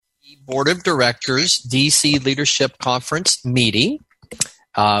Board of Directors DC Leadership Conference meeting.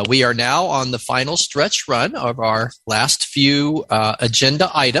 We are now on the final stretch run of our last few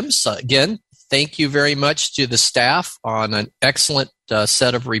agenda items. Again, thank you very much to the staff on an excellent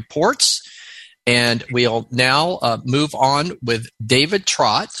set of reports. And we'll now move on with David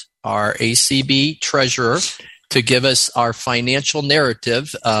Trott, our ACB treasurer, to give us our financial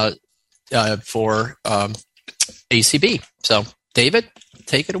narrative for ACB. So, David,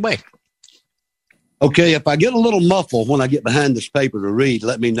 take it away. Okay, if I get a little muffled when I get behind this paper to read,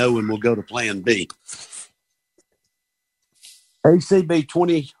 let me know and we'll go to Plan B. ACB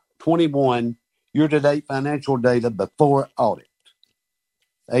 2021 year-to-date financial data before audit.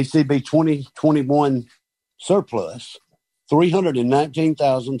 ACB 2021 surplus,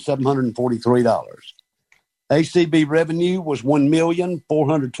 $319,743. ACB revenue was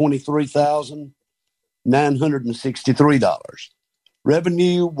 $1,423,963.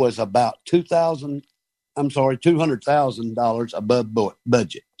 Revenue was about $200,000 above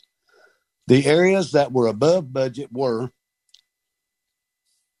budget. The areas that were above budget were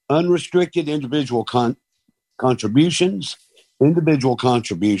unrestricted individual contributions,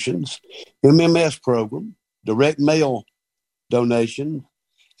 MMS program, direct mail donation,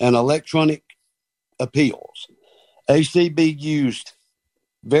 and electronic appeals. ACB used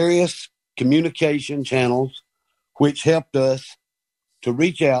various communication channels which helped us to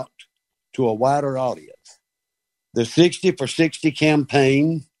reach out to a wider audience. The 60 for 60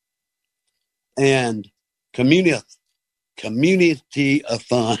 campaign and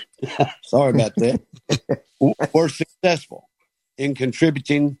community-a-thon, sorry about that, were successful in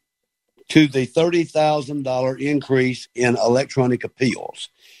contributing to the $30,000 increase in electronic appeals.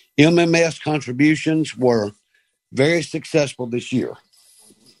 MMS contributions were very successful this year.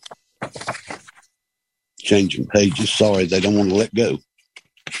 Changing pages. Sorry, they don't want to let go.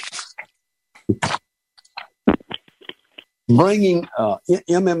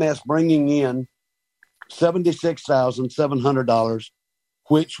 MMS bringing in $76,700,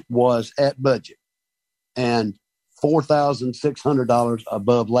 which was at budget, and $4,600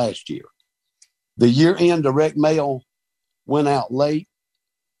 above last year. The year-end direct mail went out later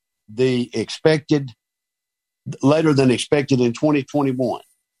than expected in 2021,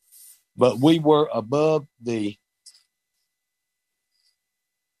 but we were above the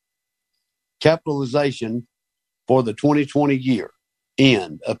capitalization for the 2020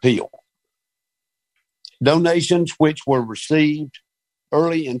 year-end appeal. Donations which were received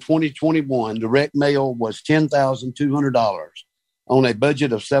early in 2021, direct mail was $10,200 on a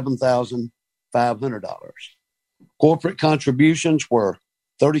budget of $7,500. Corporate contributions were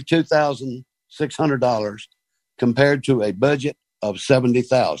 $32,600 compared to a budget of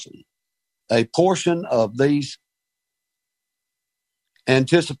 $70,000. A portion of these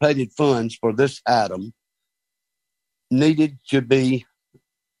anticipated funds for this item needed to be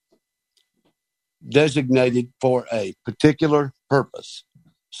designated for a particular purpose,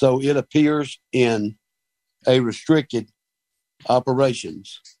 so it appears in a restricted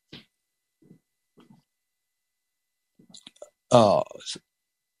operations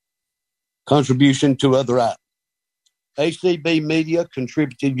contribution to other items. ACB Media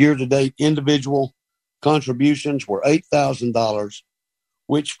contributed year-to-date individual contributions were $8,000,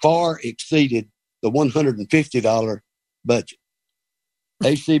 which far exceeded the $150 budget.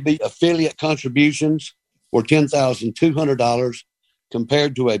 ACB affiliate contributions were $10,200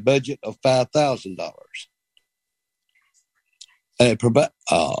 compared to a budget of $5,000. The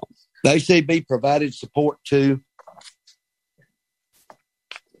ACB provided support to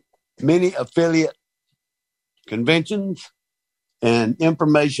many affiliate conventions and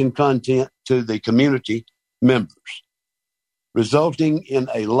information content to the community members, resulting in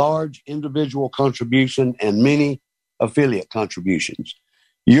a large individual contribution and many affiliate contributions.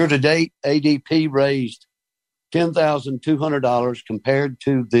 Year-to-date, ADP raised $10,200 compared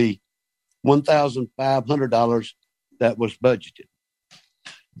to the $1,500 that was budgeted.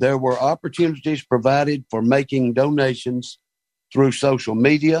 There were opportunities provided for making donations through social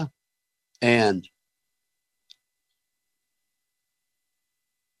media and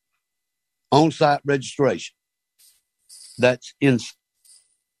on-site registration. That's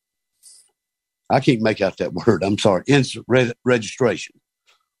I can't make out that word. I'm sorry. Instant registration.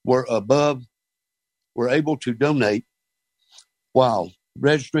 We're able to donate while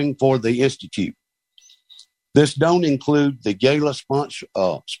registering for the Institute. This don't include the gala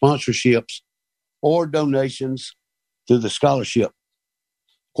sponsorships or donations to the scholarship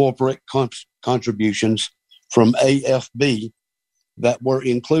corporate contributions from AFB that were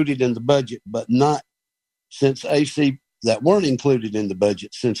included in the budget, but not since ACB that weren't included in the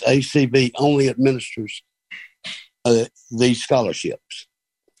budget, since ACB only administers these scholarships.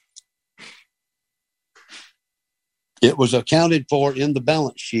 It was accounted for in the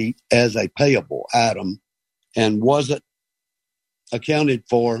balance sheet as a payable item and wasn't accounted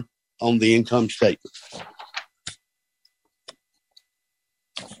for on the income statement.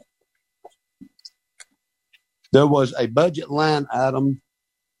 There was a budget line item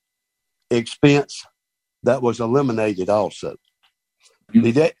expense that was eliminated also.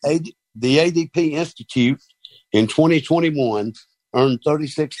 The ADP Institute in 2021 earned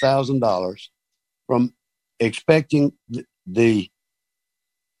 $36,000 from expecting the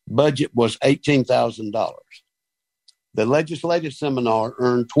budget was $18,000. The legislative seminar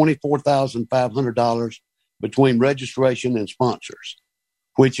earned $24,500 between registration and sponsors,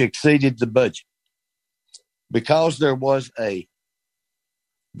 which exceeded the budget. Because there was a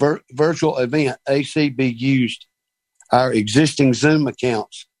virtual event, ACB used our existing Zoom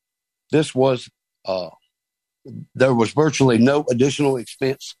accounts. There was virtually no additional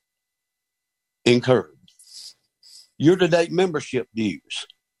expense incurred. Year-to-date membership dues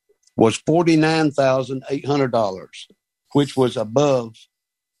was $49,800, which was about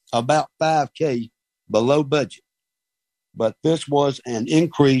 $5,000 below budget. But this was an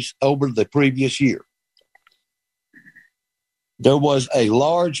increase over the previous year. There was a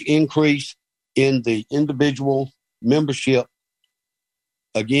large increase in the individual membership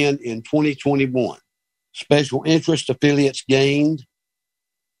again in 2021. Special interest affiliates gained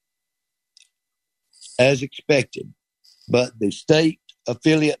as expected, but the state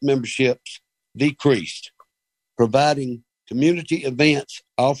affiliate memberships decreased, providing community events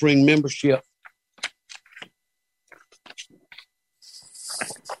offering membership.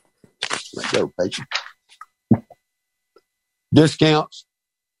 Let go, patient. Discounts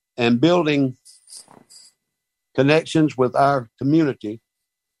and building connections with our community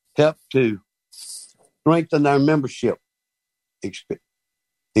help to strengthen our membership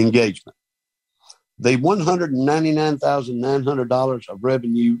engagement. The $199,900 of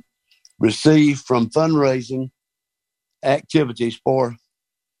revenue received from fundraising activities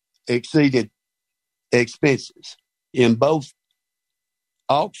exceeded expenses in both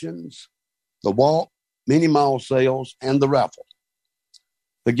auctions, the walk, mini mall sales, and the raffle.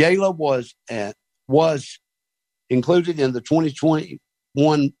 The gala was included in the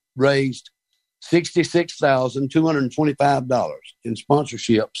 2021 raised $66,225 in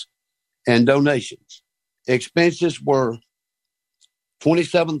sponsorships and donations. Expenses were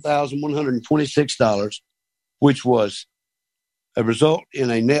 $27,126, which was a result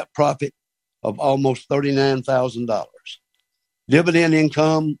in a net profit of almost $39,000. Dividend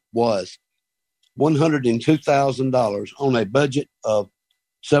income was $102,000 on a budget of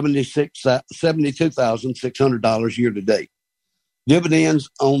 $72,600 year to date. Dividends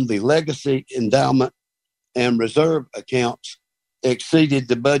on the legacy, endowment, and reserve accounts exceeded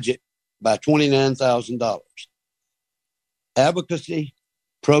the budget by $29,000. Advocacy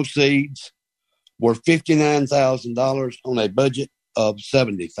proceeds were $59,000 on a budget of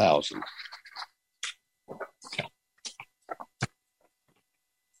 $70,000.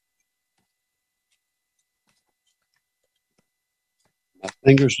 My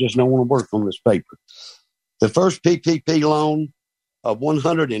fingers just don't want to work on this paper. The first PPP loan of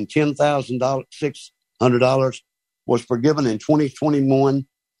 $110,600 was forgiven in 2021,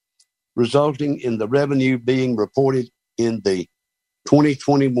 resulting in the revenue being reported in the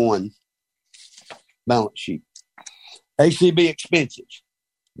 2021 balance sheet. ACB expenses,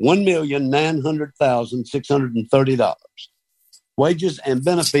 $1,900,630. Wages and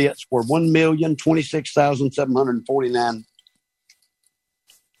benefits were $1,026,749,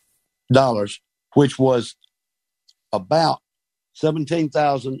 which was about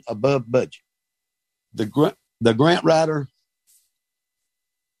 $17,000 above budget. The grant writer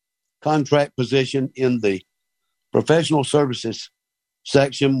contract position in the professional services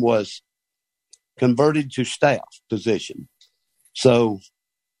section was converted to staff position. So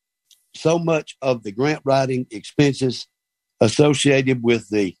much of the grant writing expenses associated with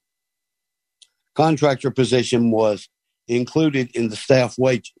the contractor position was included in the staff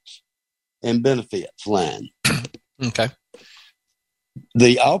wages and benefits line. Okay.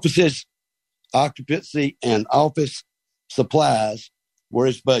 The office's occupancy and office supplies were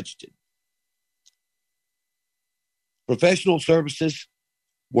as budgeted. Professional services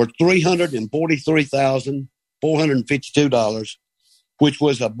were $343,452, which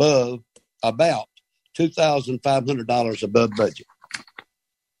was about $2,500 above budget.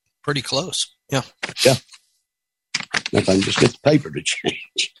 Pretty close. Yeah. Yeah. If I can just get the paper to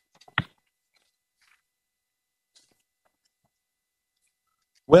change.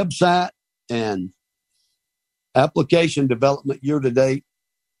 Website and application development year-to-date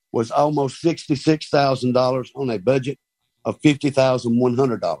was almost $66,000 on a budget of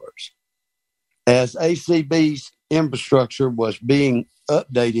 $50,100. As ACB's infrastructure was being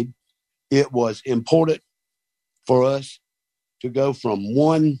updated, it was important for us to go from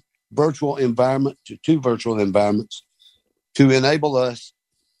one virtual environment to two virtual environments to enable us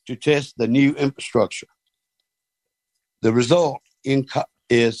to test the new infrastructure. The result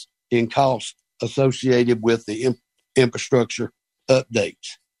is in cost associated with the infrastructure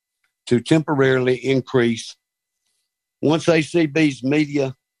updates to temporarily increase. Once ACB's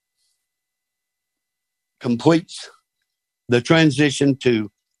media completes the transition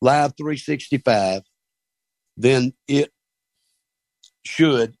to Live 365, then it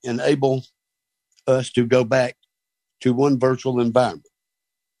should enable us to go back to one virtual environment.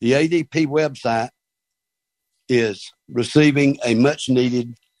 The ADP website is receiving a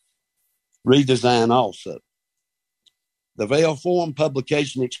much-needed redesign also. The Vail Forum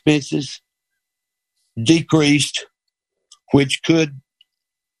publication expenses decreased, which could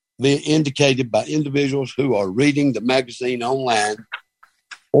be indicated by individuals who are reading the magazine online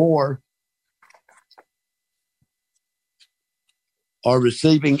or are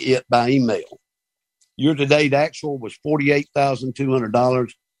receiving it by email. Year-to-date actual was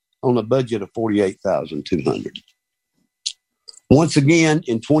 $48,200 on a budget of $48,200. Once again,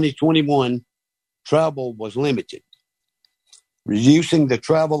 in 2021, travel was limited, reducing the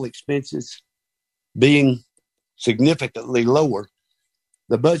travel expenses being significantly lower.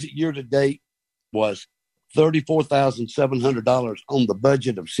 The budget year-to-date was $34,700 on the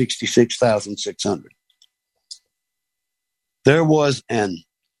budget of $66,600. There was an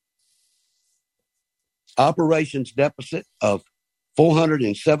operations deficit of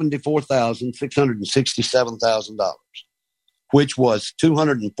 $474,667,000, which was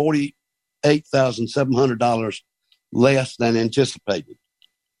 $248,700 less than anticipated.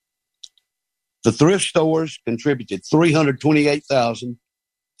 The thrift stores contributed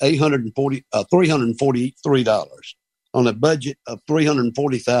 $343 on a budget of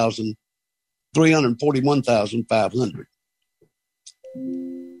 $341,500.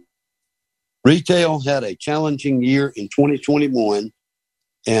 Retail had a challenging year in 2021,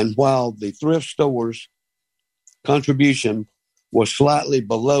 and while the thrift stores' contribution was slightly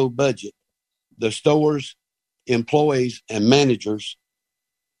below budget, the stores' employees and managers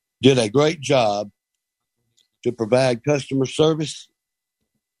did a great job to provide customer service.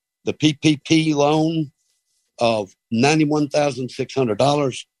 The PPP loan of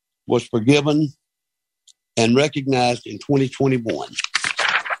 $91,600 was forgiven and recognized in 2021.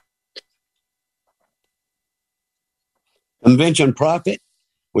 Convention profit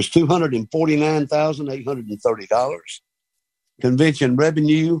was $249,830. Convention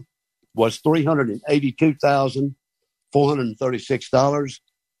revenue was $382,436,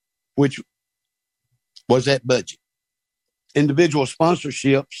 which was at budget. Individual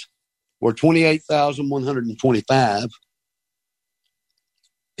sponsorships were $28,125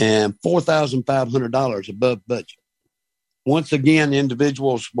 and $4,500 above budget. Once again,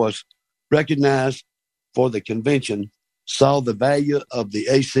 individuals was recognized for the convention, saw the value of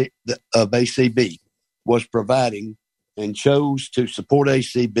ACB was providing, and chose to support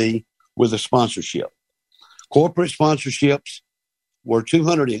ACB with a sponsorship. Corporate sponsorships were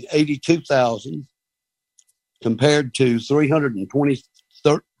 $282,000 compared to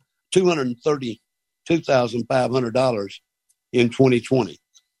 $232,500 in 2020.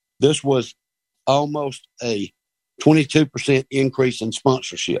 This was almost a 22% increase in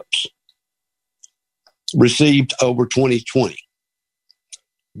sponsorships received over 2020.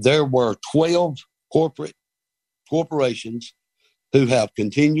 There were 12 corporations who have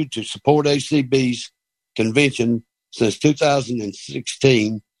continued to support ACB's convention since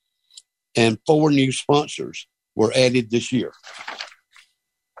 2016, and 4 new sponsors were added this year.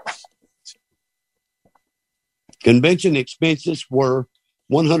 Convention expenses were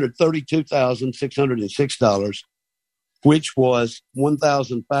 $132,606, which was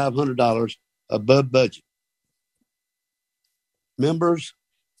 $1,500 above budget. Members'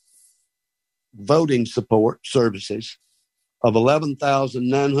 voting support services of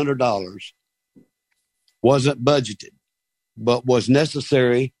 $11,900 wasn't budgeted, but was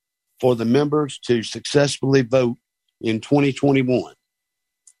necessary for the members to successfully vote in 2021.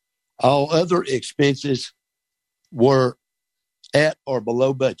 All other expenses were at or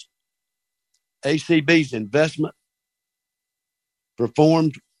below budget. ACB's investment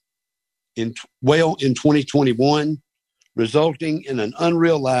performed well in 2021, resulting in an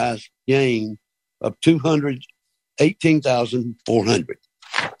unrealized gain of $218,400.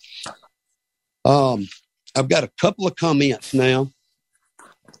 I've got a couple of comments now.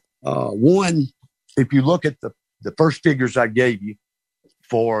 One, if you look at the first figures I gave you,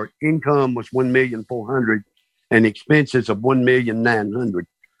 for income was 1,400,000 and expenses of 1,900,000.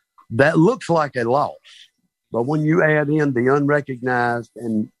 That looks like a loss, but when you add in the unrecognized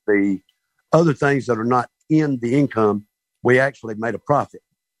and the other things that are not in the income, we actually made a profit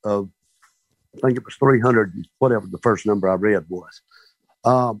of, I think it was 300, whatever the first number I read was.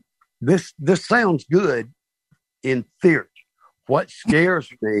 This sounds good in theory. What scares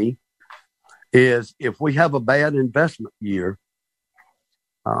me is if we have a bad investment year,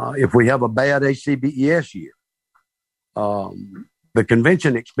 if we have a bad ACBES year, the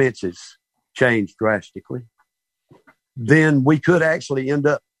convention expenses change drastically, then we could actually end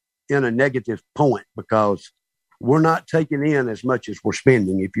up in a negative point because we're not taking in as much as we're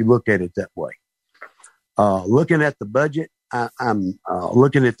spending if you look at it that way. Looking at the budget, I'm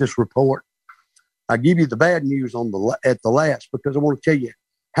looking at this report. I give you the bad news at the last because I want to tell you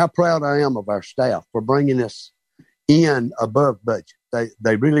how proud I am of our staff for bringing us in above budget.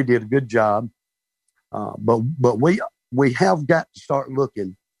 They really did a good job, but we have got to start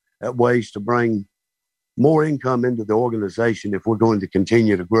looking at ways to bring more income into the organization if we're going to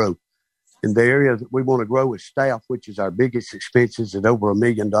continue to grow. In the area that we want to grow is staff, which is our biggest expenses at over $1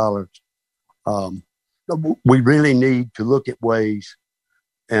 million. We really need to look at ways,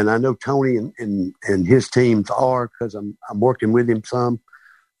 and I know Tony and his teams are because I'm working with him some.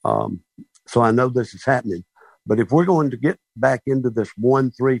 So I know this is happening. But if we're going to get back into this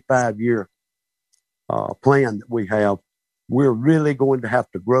 1, 3, 5 year plan that we have, we're really going to have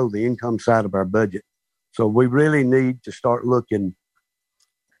to grow the income side of our budget. So we really need to start looking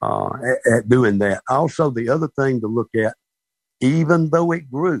at doing that. Also, the other thing to look at, even though it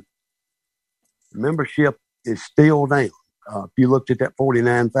grew, membership is still down. If you looked at that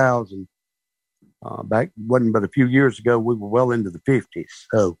 49,000 back, wasn't but a few years ago, we were well into the 50s.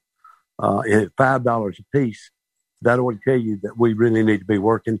 So at $5 a piece, that ought to tell you that we really need to be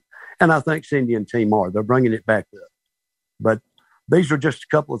working. And I think Cindy and team are. They're bringing it back up. But these are just a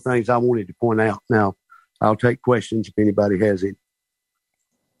couple of things I wanted to point out. Now, I'll take questions if anybody has any.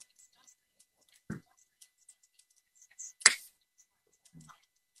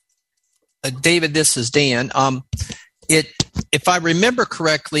 David, this is Dan. If I remember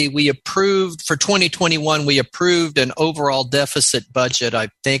correctly, we approved for 2021. We approved an overall deficit budget. I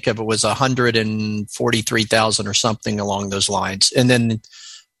think it was 143,000 or something along those lines. And then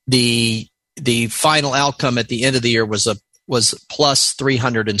the final outcome at the end of the year was plus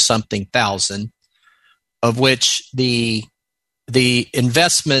 300 and something thousand, of which the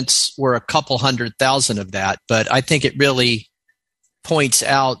investments were a couple 100,000 of that. But I think it really points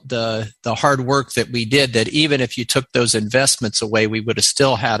out the hard work that we did, that even if you took those investments away, we would have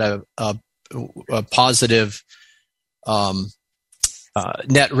still had a positive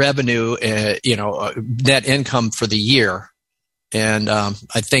net revenue, net income for the year. And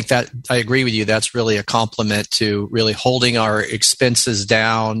I think that I agree with you. That's really a compliment to really holding our expenses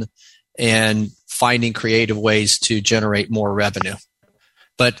down and finding creative ways to generate more revenue.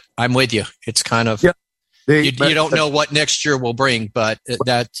 But I'm with you. It's kind of... Yep. You don't know what next year will bring, but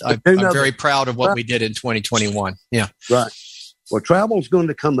I'm very proud of what we did in 2021. Yeah. Right. Well, travel's going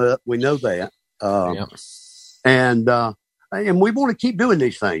to come up. We know that. And we want to keep doing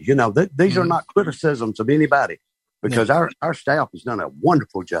these things. These are not criticisms of anybody because our staff has done a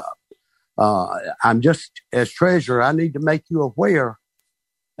wonderful job. I'm just, as treasurer, I need to make you aware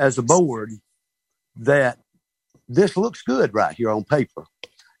as a board that this looks good right here on paper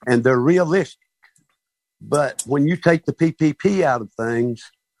and they're realistic. But when you take the PPP out of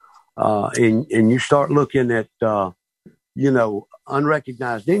things, and you start looking at,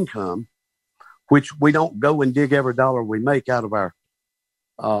 unrecognized income, which we don't go and dig every dollar we make out of our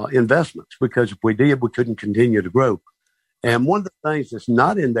investments, because if we did, we couldn't continue to grow. And one of the things that's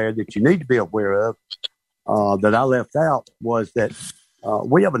not in there that you need to be aware of, that I left out, was that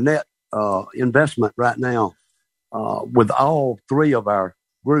we have a net investment right now with all three of our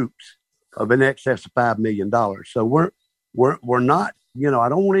groups of in excess of $5 million. So we're not, I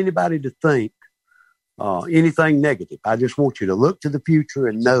don't want anybody to think anything negative. I just want you to look to the future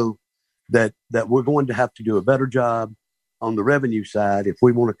and know that we're going to have to do a better job on the revenue side if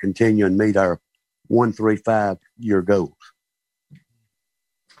we want to continue and meet our 1, 3, 5 year goals.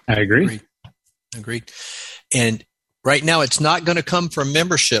 I agree. Agreed. And right now it's not going to come from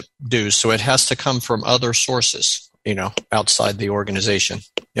membership dues, so it has to come from other sources, outside the organization.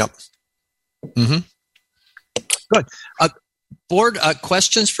 Yep. Mm-hmm. Good. Board,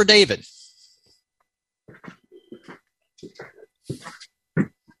 questions for David?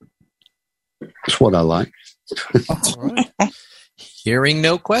 That's what I like. All right. Hearing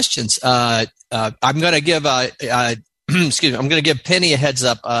no questions, I'm going to give excuse me. I'm going to give Penny a heads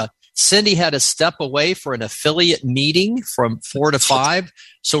up. Cindy had to step away for an affiliate meeting from 4 to 5,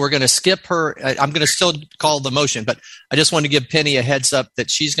 so we're going to skip her. I'm going to still call the motion, but I just want to give Penny a heads up that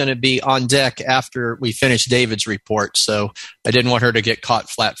she's going to be on deck after we finish David's report. So I didn't want her to get caught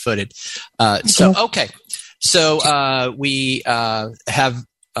flat-footed. Okay. So we have.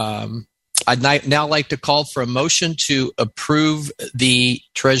 I'd now like to call for a motion to approve the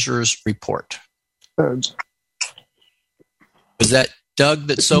treasurer's report. Was that Doug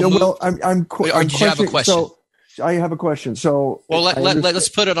that so moved? Well, I'm did you have a question? So I have a question. So let's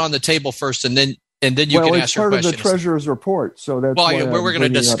put it on the table first, and then you can ask your question. It's part of the treasurer's report, so that's why we're going to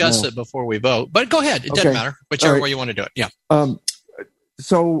discuss it before we vote. But go ahead; it doesn't matter, whichever way you want to do it. Yeah.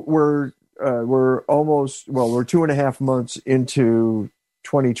 So we're almost we're 2.5 months into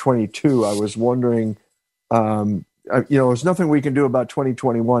 2022. I was wondering, there's nothing we can do about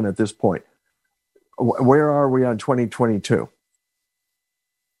 2021 at this point. Where are we on 2022?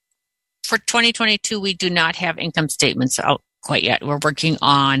 For 2022, we do not have income statements out quite yet. We're working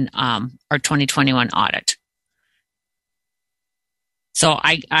on our 2021 audit. So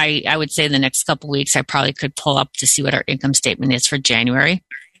I would say in the next couple of weeks, I probably could pull up to see what our income statement is for January,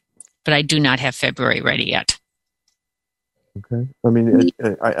 but I do not have February ready yet. Okay. I mean,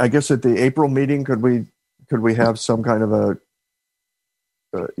 I guess at the April meeting, could we have some kind of a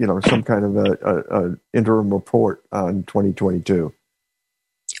interim report on 2022?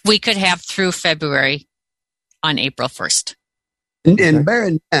 We could have through February on April 1st. And bear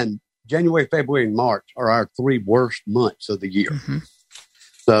in mind, January, February, and March are our 3 worst months of the year. Mm-hmm.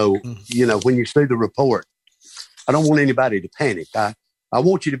 So, when you see the report, I don't want anybody to panic. I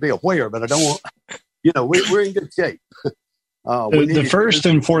want you to be aware, but I don't want, we're in good shape. The first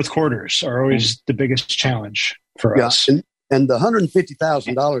and fourth quarters are always the biggest challenge for us. And the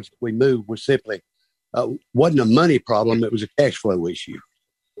 $150,000 we moved was simply wasn't a money problem; it was a cash flow issue.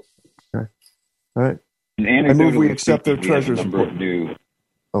 Okay. All right. I move we accept the treasurer's report.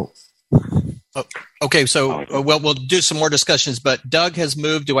 Okay. So, we'll do some more discussions. But Doug has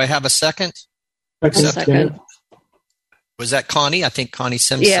moved. Do I have a second? Second. Was that Connie? I think Connie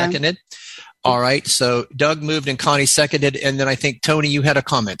Sims seconded. All right. So Doug moved and Connie seconded. And then I think, Tony, you had a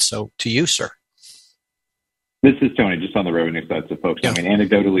comment. So to you, sir. This is Tony, just on the revenue side. So folks, yeah. I mean,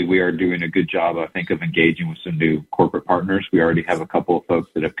 anecdotally, we are doing a good job, I think, of engaging with some new corporate partners. We already have a couple of folks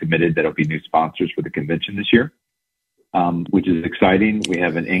that have committed that'll be new sponsors for the convention this year, which is exciting. We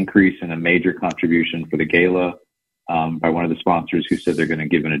have an increase in a major contribution for the gala by one of the sponsors who said they're going to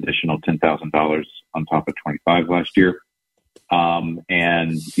give an additional $10,000 on top of 25 last year. We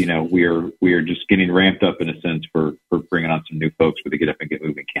are just getting ramped up in a sense for bringing on some new folks for the Get Up and Get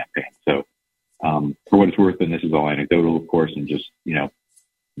Moving campaign. So, for what it's worth, and this is all anecdotal, of course, and just,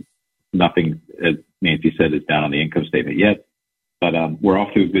 nothing, as Nancy said, is down on the income statement yet, but, we're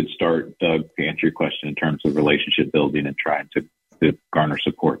off to a good start, Doug, to answer your question in terms of relationship building and trying to garner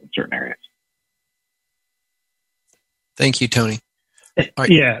support in certain areas. Thank you, Tony. Right.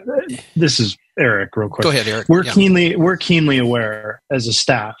 Yeah, this is Eric, real quick. Go ahead, Eric. We're keenly aware as a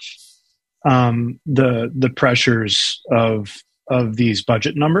staff the pressures of these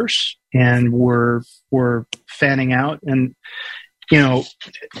budget numbers, and we're fanning out. And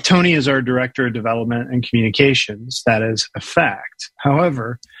Tony is our director of development and communications. That is a fact.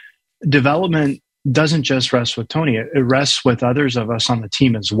 However, development doesn't just rest with Tony; it rests with others of us on the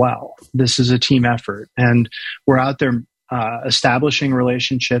team as well. This is a team effort, and we're out there establishing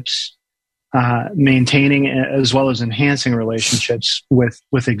relationships, maintaining as well as enhancing relationships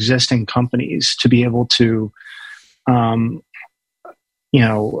with existing companies to be able to,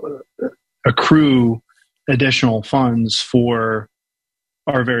 accrue additional funds for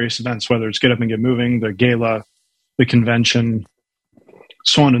our various events, whether it's Get Up and Get Moving, the gala, the convention,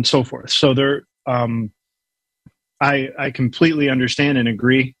 so on and so forth. So there, I completely understand and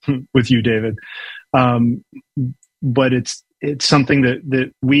agree with you, David. But it's something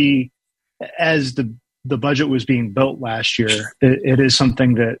that we, as the budget was being built last year, it is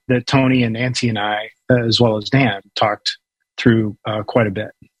something that Tony and Nancy and I, as well as Dan, talked through quite a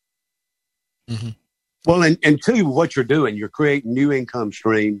bit. Mm-hmm. Well, and two, what you're doing, you're creating new income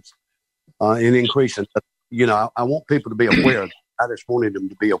streams and increasing. I want people to be aware. I just wanted them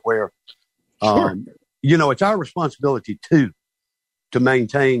to be aware. Sure. It's our responsibility too to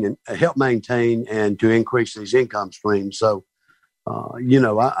maintain and help maintain and to increase these income streams. So,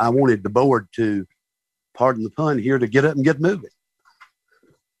 I wanted the board to, pardon the pun here, to get up and get moving.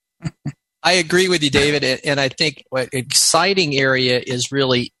 I agree with you, David. And I think what exciting area is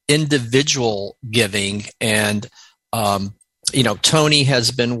really individual giving. And, Tony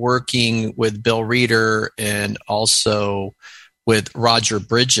has been working with Bill Reeder and also with Roger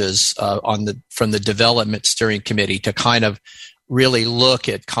Bridges from the Development Steering Committee to kind of really look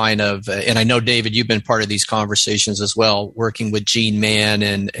at and I know, David, you've been part of these conversations as well, working with Gene Mann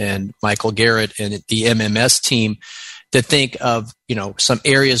and Michael Garrett and the MMS team to think of, some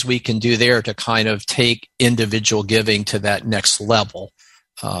areas we can do there to kind of take individual giving to that next level.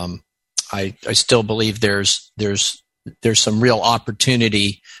 I still believe there's some real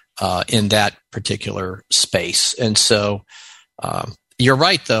opportunity in that particular space. And so, you're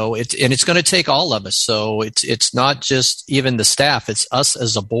right, though. It's going to take all of us. So it's not just even the staff. It's us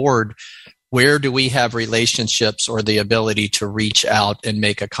as a board. Where do we have relationships or the ability to reach out and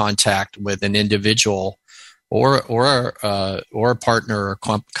make a contact with an individual or a partner or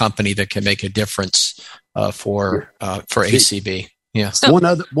company that can make a difference for ACB? Yeah. So,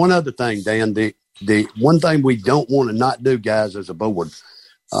 one other thing, Dan. The one thing we don't want to not do, guys, as a board,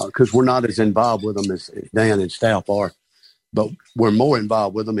 because we're not as involved with them as Dan and staff are, but we're more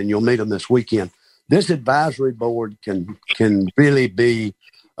involved with them, and you'll meet them this weekend. This advisory board can really be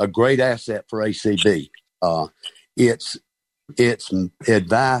a great asset for ACB. It's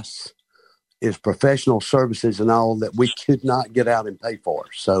advice, it's professional services, and all that we could not get out and pay for.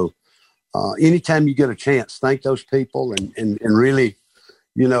 So anytime you get a chance, thank those people, and really,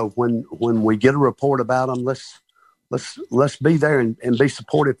 when we get a report about them, let's be there and be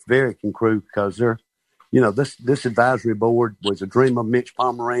supportive of Eric and crew, because they're. This advisory board was a dream of Mitch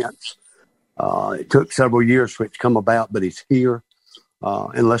Pomerantz. It took several years for it to come about, but it's here,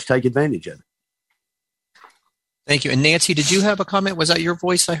 and let's take advantage of it. Thank you. And Nancy, did you have a comment? Was that your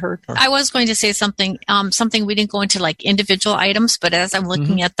voice I heard? Or? I was going to say something we didn't go into like individual items, but as I'm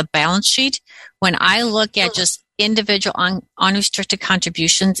looking at the balance sheet, when I look at just individual unrestricted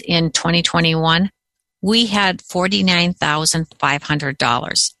contributions in 2021, we had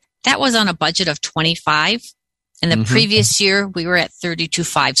 $49,500. That was on a budget of 25. In the previous year, we were at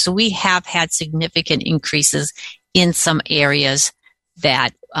 32.5. So we have had significant increases in some areas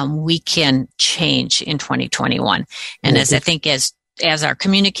that we can change in 2021. And as I think as our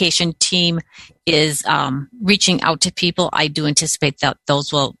communication team is reaching out to people, I do anticipate that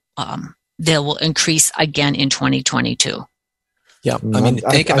they will increase again in 2022. Yeah, I mean,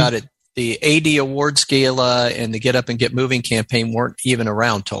 think about it. The AD Awards Gala and the Get Up and Get Moving campaign weren't even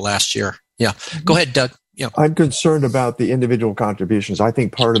around till last year. Yeah. Go ahead, Doug. Yeah. I'm concerned about the individual contributions. I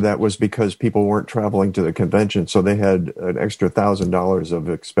think part of that was because people weren't traveling to the convention, so they had an extra $1,000 of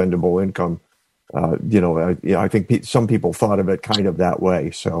expendable income. I think some people thought of it kind of that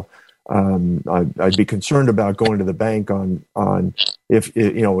way. So I'd be concerned about going to the bank on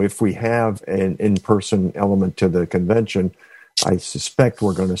if we have an in-person element to the convention. I suspect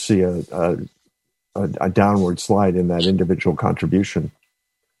we're going to see a downward slide in that individual contribution.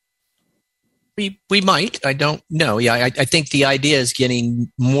 We might. I don't know. Yeah, I think the idea is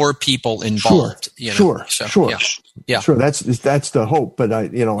getting more people involved. Sure. Yeah. Sure. That's the hope. But I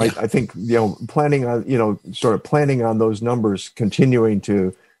think planning on those numbers continuing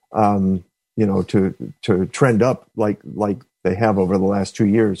to to trend up like they have over the last 2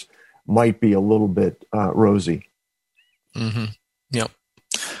 years might be a little bit rosy. Mm-hmm. Yeah,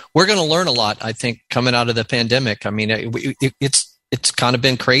 we're going to learn a lot, I think, coming out of the pandemic. I mean, it's kind of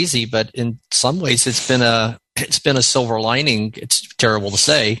been crazy, but in some ways, it's been a silver lining. It's terrible to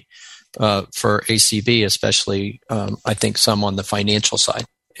say for ACB, especially. I think some on the financial side.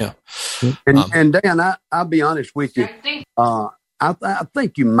 Yeah, and Dan, I'll be honest with you. I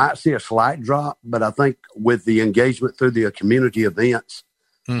think you might see a slight drop, but I think with the engagement through the community events,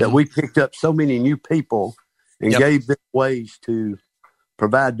 that we picked up so many new people. And gave them ways to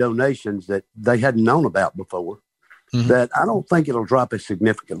provide donations that they hadn't known about before, that I don't think it'll drop as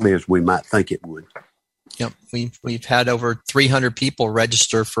significantly as we might think it would. Yep. We've had over 300 people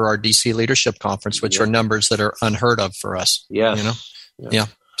register for our DC Leadership Conference, which are numbers that are unheard of for us. Yeah. Yeah.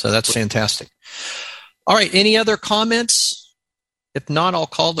 So that's fantastic. All right. Any other comments? If not, I'll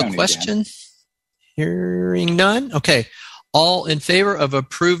call the question. Hearing none. Okay. All in favor of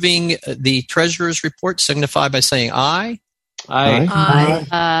approving the treasurer's report signify by saying aye.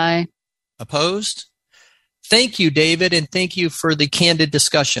 Aye. Opposed? Thank you, David, and thank you for the candid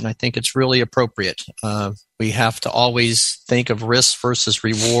discussion. I think it's really appropriate. We have to always think of risk versus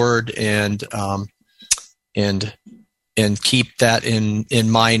reward and keep that in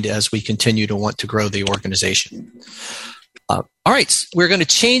mind as we continue to want to grow the organization. All right, we're going to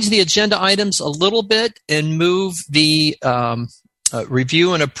change the agenda items a little bit and move the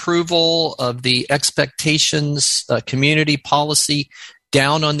review and approval of the expectations community policy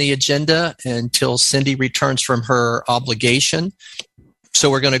down on the agenda until Cindy returns from her obligation. So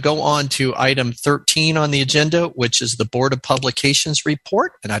we're going to go on to item 13 on the agenda, which is the Board of Publications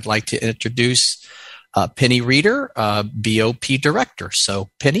report. And I'd like to introduce Penny Reeder, BOP Director. So,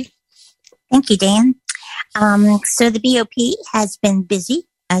 Penny. Thank you, Dan. So the BOP has been busy,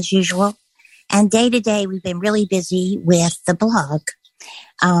 as usual. And day to day, we've been really busy with the blog.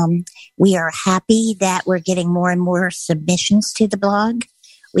 We are happy that we're getting more and more submissions to the blog.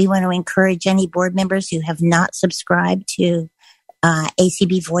 We want to encourage any board members who have not subscribed to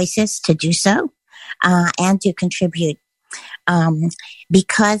ACB Voices to do so and to contribute.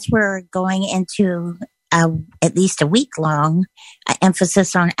 Because we're going into at least a week-long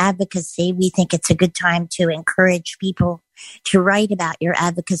emphasis on advocacy, we think it's a good time to encourage people to write about your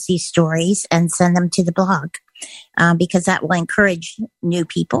advocacy stories and send them to the blog, because that will encourage new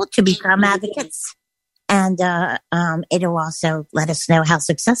people to become advocates. And it'll also let us know how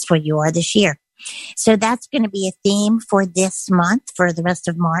successful you are this year. So that's going to be a theme for this month, for the rest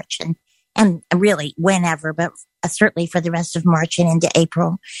of March, and really whenever, but certainly for the rest of March and into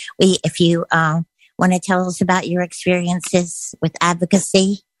April. If you want to tell us about your experiences with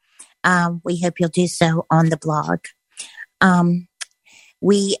advocacy, we hope you'll do so on the blog.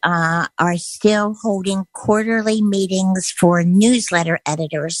 We are still holding quarterly meetings for newsletter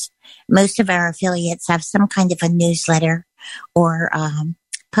editors. Most of our affiliates have some kind of a newsletter or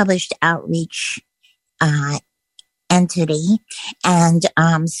published outreach entity. And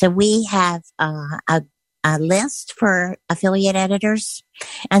so we have a list for affiliate editors,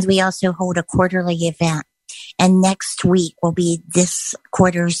 and we also hold a quarterly event. And next week will be this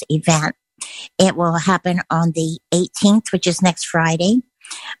quarter's event. It will happen on the 18th, which is next Friday.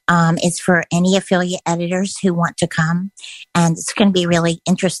 It's for any affiliate editors who want to come. And it's going to be really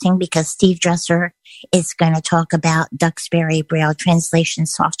interesting because Steve Dresser is going to talk about Duxbury Braille translation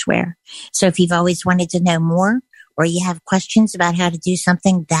software. So if you've always wanted to know more, or you have questions about how to do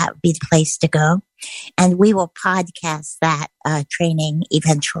something, that would be the place to go. And we will podcast that training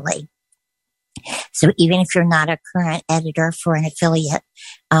eventually. So even if you're not a current editor for an affiliate,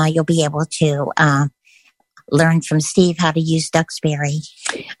 you'll be able to learn from Steve how to use Duxbury.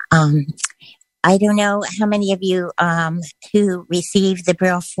 I don't know how many of you who received the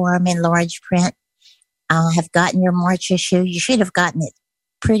Braille Forum in large print have gotten your March issue. You should have gotten it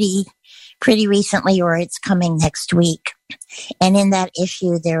pretty recently, or it's coming next week. And in that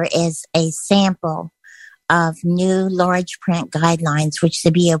issue, there is a sample of new large print guidelines, which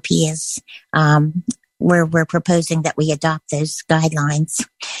the BOP is, where we're proposing that we adopt those guidelines.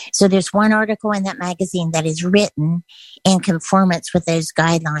 So there's one article in that magazine that is written in conformance with those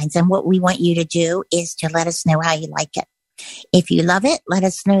guidelines. And what we want you to do is to let us know how you like it. If you love it, let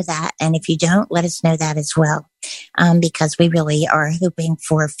us know that. And if you don't, let us know that as well. Because we really are hoping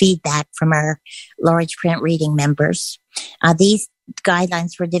for feedback from our large print reading members. These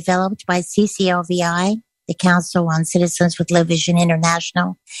guidelines were developed by CCLVI, the Council on Citizens with Low Vision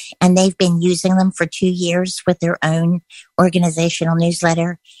International, and they've been using them for 2 years with their own organizational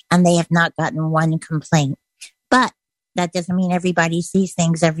newsletter, and they have not gotten one complaint. But that doesn't mean everybody sees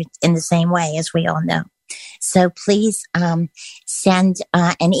things in the same way, as we all know. So please send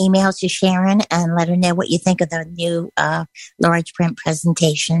an email to Sharon and let her know what you think of the new large print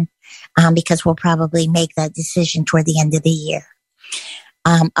presentation, because we'll probably make that decision toward the end of the year.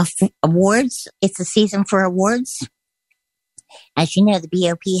 Awards, it's a season for awards. As you know, the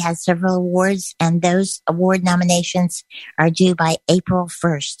BOP has several awards, and those award nominations are due by April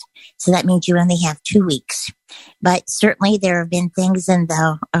 1st. So that means you only have 2 weeks. But certainly there have been things in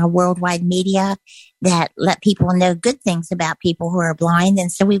the worldwide media that let people know good things about people who are blind.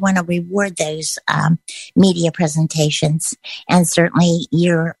 And so we want to reward those media presentations. And certainly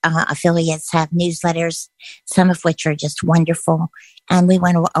your affiliates have newsletters, some of which are just wonderful. And we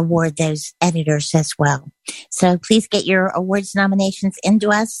want to award those editors as well. So please get your awards nominations into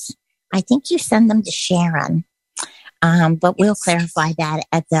us. I think you send them to Sharon, but we'll clarify that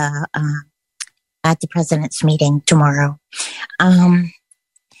at the president's meeting tomorrow.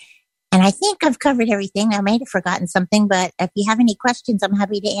 And I think I've covered everything. I may have forgotten something, but if you have any questions, I'm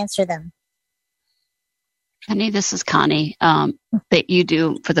happy to answer them. Penny, this is Connie. That you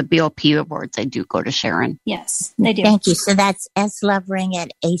do for the BOP awards, they do go to Sharon. Yes, they do. Thank you. So that's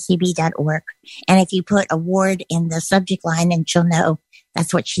slovering@acb.org. And if you put award in the subject line, and she'll know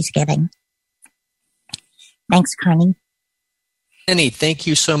that's what she's getting. Thanks, Connie. Penny, thank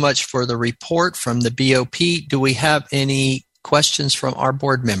you so much for the report from the BOP. Do we have any questions from our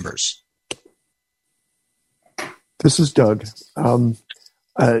board members? This is Doug.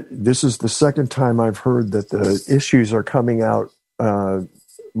 This is the second time I've heard that the issues are coming out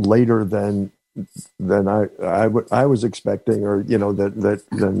later than I was expecting, or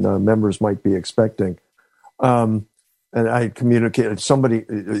than members might be expecting. And I communicated.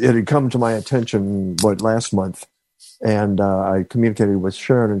 It had come to my attention last month, and I communicated with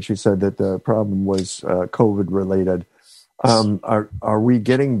Sharon, and she said that the problem was COVID related. Are we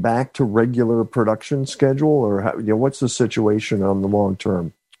getting back to regular production schedule, or what's the situation on the long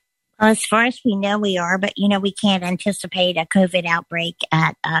term? As far as we know, we are, but we can't anticipate a COVID outbreak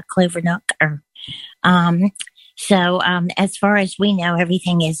at Clover Nook. So as far as we know,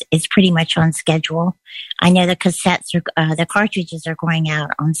 everything is pretty much on schedule. I know the cassettes the cartridges are going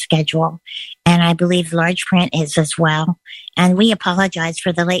out on schedule, and I believe large print is as well. And we apologize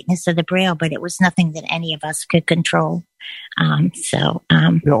for the lateness of the Braille, but it was nothing that any of us could control.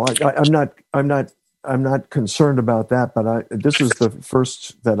 No, I'm not concerned about that, but this is the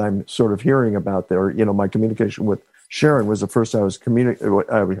first that I'm sort of hearing about there. My communication with Sharon was the first I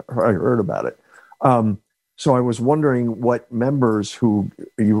heard about it. So I was wondering what members who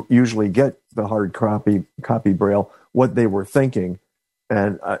usually get the hard copy Braille, what they were thinking.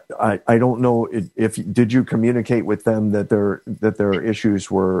 And I don't know if did you communicate with them that their issues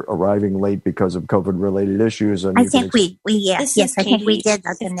were arriving late because of COVID related issues? And I think yes, I think we did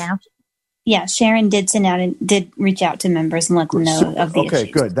let them know. Yeah, Sharon did send out and did reach out to members and let them know of the issues.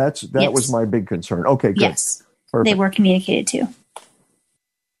 Okay, good. That was my big concern. Okay, good. Yes, perfect. They were communicated to.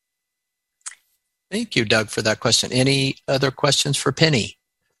 Thank you, Doug, for that question. Any other questions for Penny?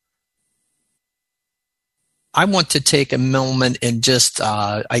 I want to take a moment and just,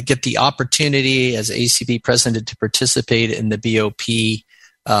 I get the opportunity as ACB president to participate in the BOP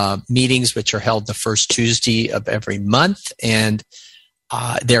meetings, which are held the first Tuesday of every month. And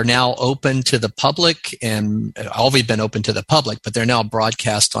they're now open to the public, and always been open to the public, but they're now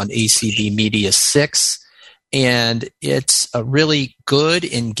broadcast on ACB Media 6. And it's a really good,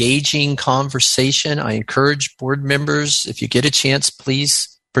 engaging conversation. I encourage board members, if you get a chance, please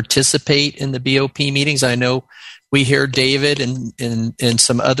participate in the BOP meetings. I know we hear David and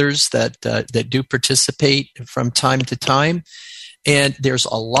some others that do participate from time to time. And there's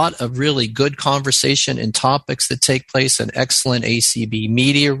a lot of really good conversation and topics that take place, an excellent ACB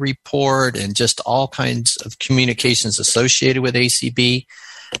media report, and just all kinds of communications associated with ACB.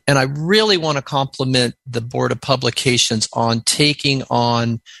 And I really want to compliment the Board of Publications on taking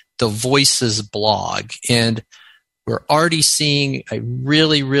on the Voices blog. And we're already seeing a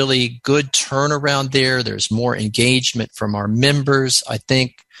really, really good turnaround there. There's more engagement from our members. I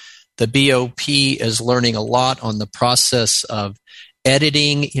think the BOP is learning a lot on the process of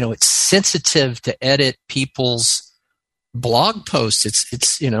editing. It's sensitive to edit people's blog posts.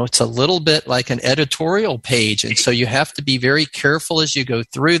 It's a little bit like an editorial page. And so you have to be very careful as you go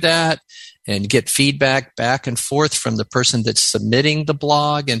through that and get feedback back and forth from the person that's submitting the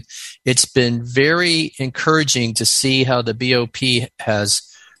blog. And it's been very encouraging to see how the BOP has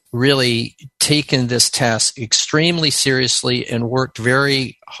really taken this task extremely seriously and worked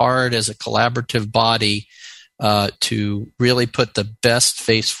very hard as a collaborative body to really put the best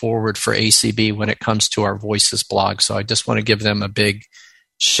face forward for ACB when it comes to our Voices blog. So I just want to give them a big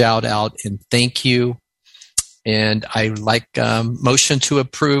shout out and thank you. And I like motion to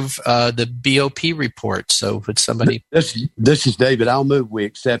approve the BOP report. So would somebody? This is David. I'll move we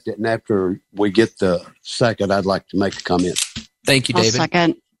accept it. And after we get the second, I'd like to make a comment. Thank you, David. I'll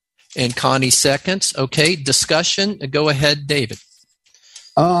second. And Connie seconds. Okay, discussion. Go ahead, David.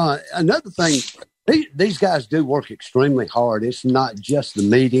 Another thing, these guys do work extremely hard. It's not just the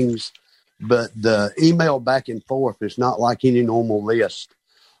meetings, but the email back and forth is not like any normal list.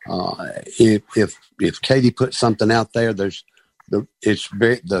 If Katie puts something out there, the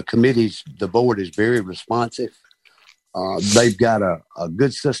board is very responsive. They've got a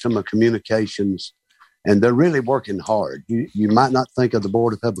good system of communications, and they're really working hard. You might not think of the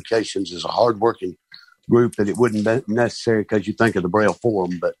Board of Publications as a hard-working group, that it wouldn't be necessary because you think of the Braille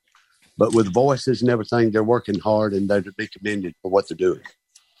Forum, but with Voices and everything, they're working hard, and they're to be commended for what they're doing.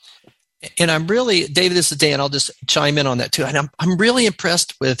 And I'm really, David, this is Dan, I'll just chime in on that too. And I'm really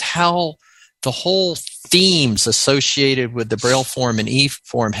impressed with how the whole themes associated with the Braille Forum and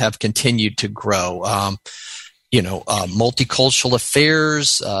e-Forum have continued to grow. Multicultural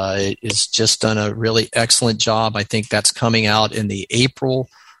affairs is just done a really excellent job. I think that's coming out in the April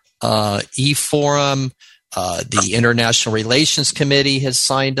e-Forum. The International Relations Committee has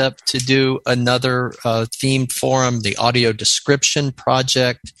signed up to do another themed forum. The Audio Description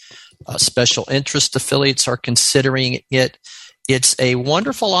Project, special interest affiliates are considering it. It's a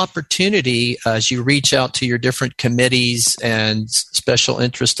wonderful opportunity as you reach out to your different committees and special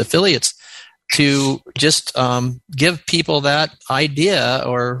interest affiliates. to just give people that idea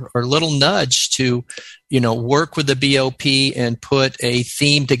or little nudge to, work with the BOP and put a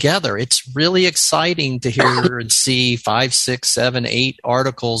theme together. It's really exciting to hear and see 5, 6, 7, 8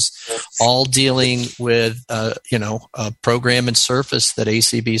 articles all dealing with, a program and service that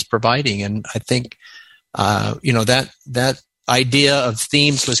ACB is providing. And I think, that idea of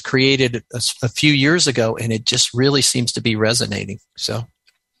themes was created a few years ago, and it just really seems to be resonating. So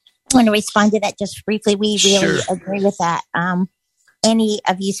I want to respond to that just briefly. We really agree with that. Any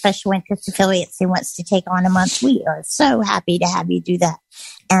of you special interest affiliates who wants to take on a month, we are so happy to have you do that.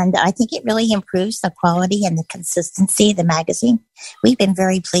 And I think it really improves the quality and the consistency of the magazine. We've been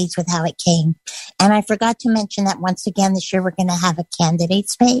very pleased with how it came. And I forgot to mention that once again this year we're going to have a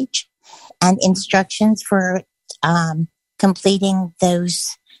candidates page and instructions for completing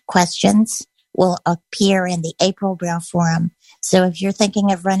those questions will appear in the April Braille Forum. So if you're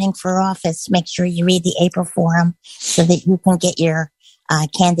thinking of running for office, make sure you read the April Forum so that you can get your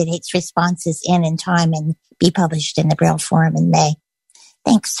candidates' responses in time and be published in the Braille Forum in May.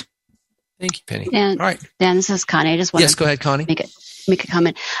 Thanks. Thank you, Penny. And all right. Dan, this is Connie. I just wanted go ahead, Connie. Make a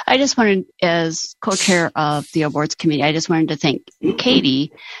comment. I just wanted, as co-chair of the awards committee, I just wanted to thank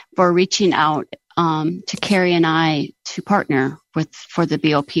Katie for reaching out to Carrie and I to partner for the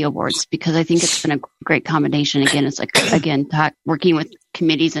BOP awards, because I think it's been a great combination. Again, it's working with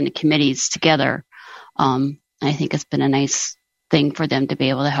committees and committees together. I think it's been a nice thing for them to be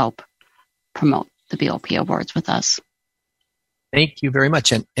able to help promote the BOP awards with us. Thank you very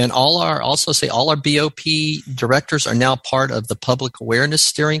much. And all our BOP directors are now part of the Public Awareness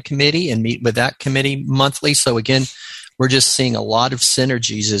Steering Committee and meet with that committee monthly. So again, we're just seeing a lot of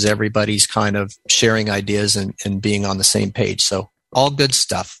synergies as everybody's kind of sharing ideas and being on the same page. So all good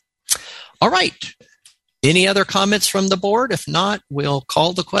stuff. All right. Any other comments from the board? If not, we'll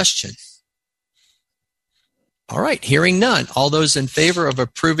call the question. All right. Hearing none. All those in favor of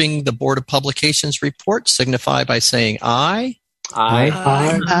approving the Board of Publications report signify by saying aye.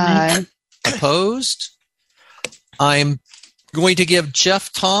 Aye. Opposed? I'm going to give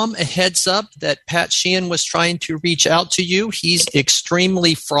Jeff Tom a heads up that Pat Sheehan was trying to reach out to you. He's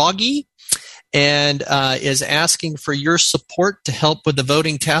extremely froggy and is asking for your support to help with the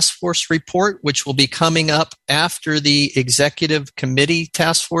voting task force report, which will be coming up after the executive committee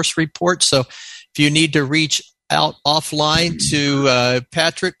task force report. So if you need to reach out offline to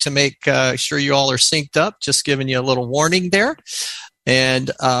Patrick to make sure you all are synced up, just giving you a little warning there.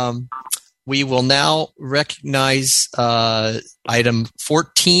 And we will now recognize item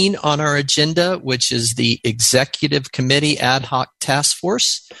 14 on our agenda, which is the Executive Committee Ad Hoc Task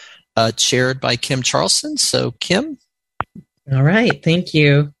Force, chaired by Kim Charlson. So, Kim. All right. Thank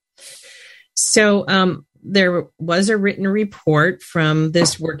you. So there was a written report from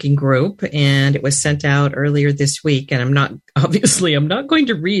this working group, and it was sent out earlier this week. And I'm not going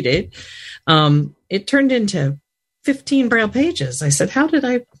to read it. It turned into 15 Braille pages. I said, how did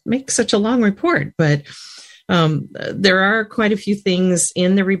I make such a long report? But there are quite a few things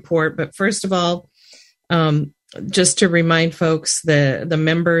in the report. But first of all, just to remind folks, the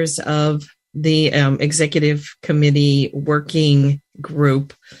members of the executive committee working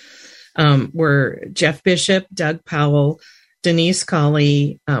group were Jeff Bishop, Doug Powell, Denise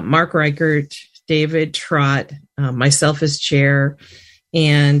Colley, Mark Reichert, David Trott, myself as chair.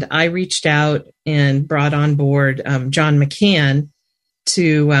 And I reached out and brought on board John McCann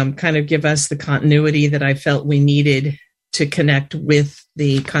to kind of give us the continuity that I felt we needed to connect with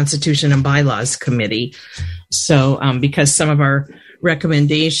the Constitution and Bylaws Committee. So because some of our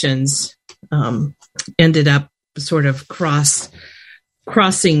recommendations ended up sort of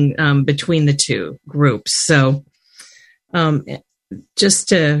crossing between the two groups. So just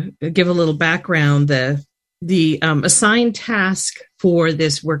to give a little background, the assigned task for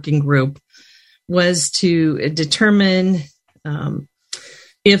this working group was to determine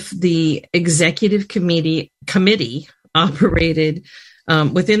if the executive committee operated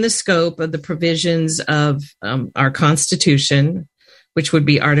within the scope of the provisions of our Constitution, which would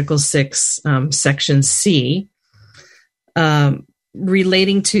be Article 6, Section C,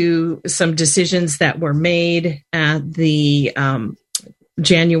 relating to some decisions that were made at the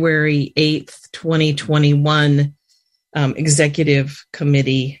January 8th, 2021 executive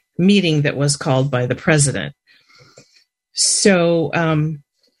committee meeting that was called by the president. So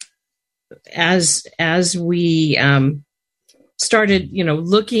as we started,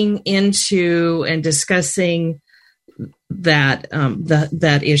 looking into and discussing that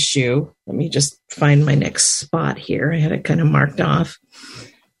that issue, let me just find my next spot here. I had it kind of marked off.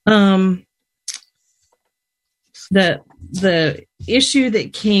 The issue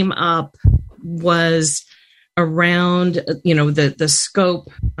that came up was around, the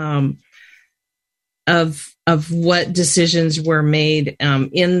scope of what decisions were made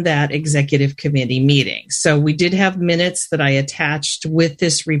in that executive committee meeting. So we did have minutes that I attached with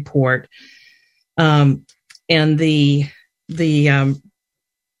this report, and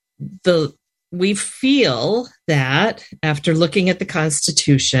we feel that after looking at the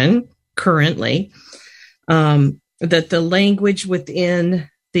Constitution currently, that the language within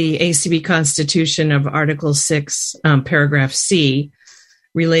the ACB Constitution of Article 6, Paragraph C,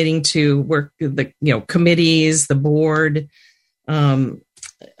 relating to work, committees, the board,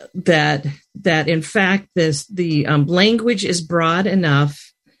 that in fact the language is broad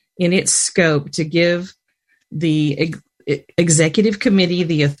enough in its scope to give the executive committee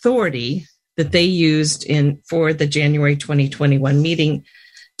the authority that they used for the January 2021 meeting,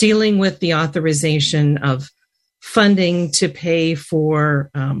 dealing with the authorization of funding to pay for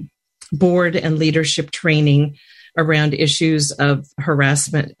board and leadership training around issues of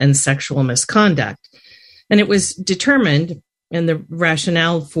harassment and sexual misconduct. And it was determined, and the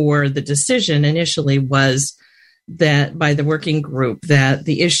rationale for the decision initially was that by the working group, that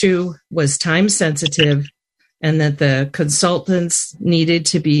the issue was time sensitive and that the consultants needed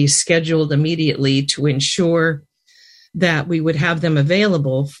to be scheduled immediately to ensure that we would have them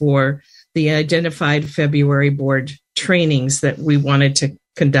available for the identified February board trainings that we wanted to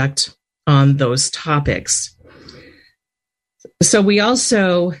conduct on those topics. So we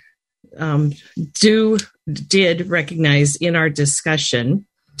also did recognize in our discussion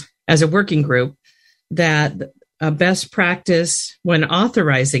as a working group that a best practice when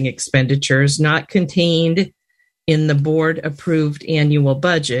authorizing expenditures not contained in the board-approved annual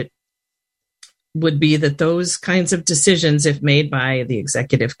budget would be that those kinds of decisions, if made by the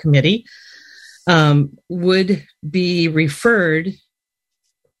executive committee, would be referred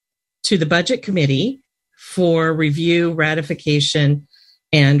to the budget committee for review, ratification,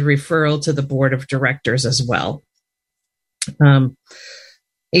 and referral to the board of directors as well.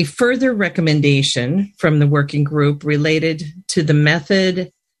 A further recommendation from the working group related to the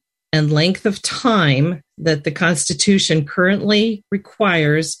method and length of time that the Constitution currently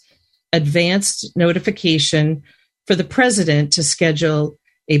requires advanced notification for the president to schedule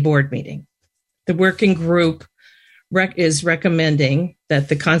a board meeting. The working group is recommending that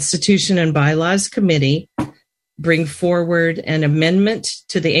the Constitution and Bylaws Committee bring forward an amendment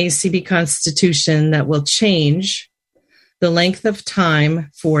to the ACB Constitution that will change the length of time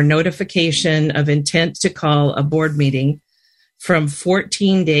for notification of intent to call a board meeting from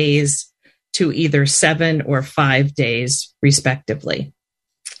 14 days to either 7 or 5 days, respectively.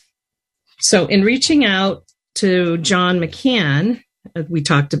 So in reaching out to John McCann, we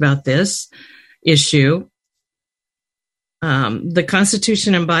talked about this issue. The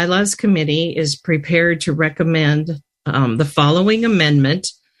Constitution and Bylaws Committee is prepared to recommend the following amendment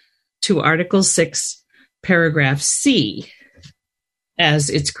to Article 6, Paragraph C, as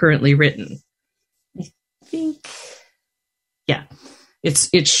it's currently written. I think, yeah,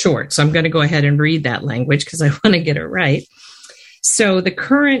 it's short, so I'm going to go ahead and read that language because I want to get it right. So the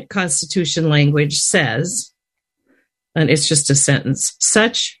current Constitution language says, and it's just a sentence,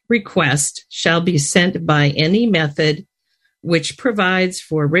 such request shall be sent by any method which provides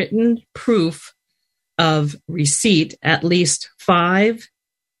for written proof of receipt at least 5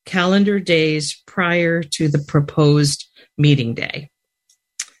 calendar days prior to the proposed meeting day.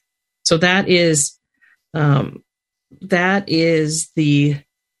 So that is the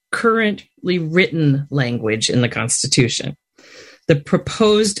currently written language in the Constitution. The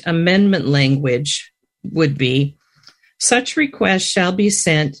proposed amendment language would be, such request shall be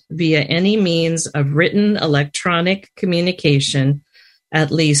sent via any means of written electronic communication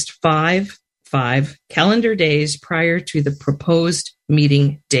at least 5 calendar days prior to the proposed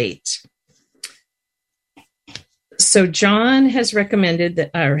meeting date. So John has recommended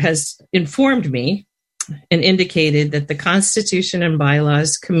that, or has informed me and indicated that the Constitution and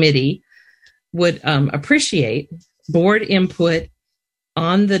Bylaws Committee would appreciate board input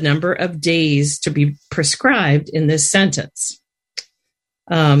on the number of days to be prescribed in this sentence.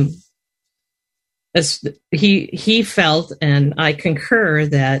 As he felt, and I concur,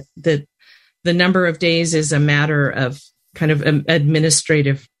 that the number of days is a matter of kind of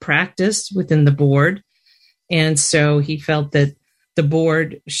administrative practice within the board. And so he felt that the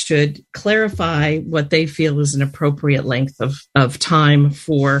board should clarify what they feel is an appropriate length of time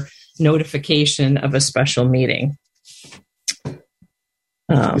for notification of a special meeting.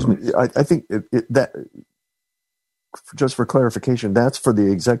 I think that, just for clarification, that's for the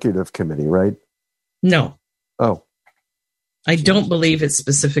executive committee, right? No. Oh. I don't believe it's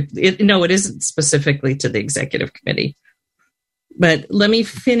specific. No, it isn't specifically to the executive committee. But let me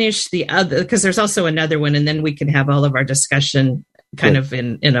finish the other, because there's also another one, and then we can have all of our discussion kind of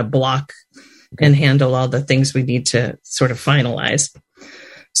in a block and handle all the things we need to sort of finalize.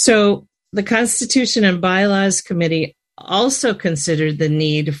 So the Constitution and Bylaws Committee also considered the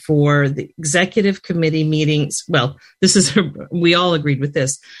need for the executive committee meetings. Well, we all agreed with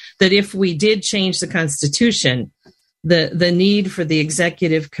this, that if we did change the Constitution, the need for the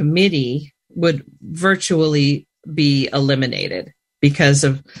executive committee would virtually be eliminated, because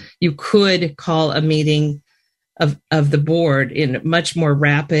you could call a meeting of the board in a much more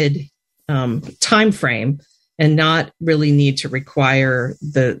rapid time frame and not really need to require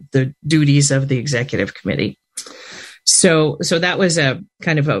the duties of the executive committee. So that was a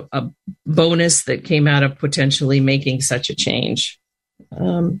kind of a bonus that came out of potentially making such a change.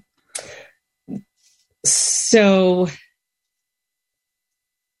 So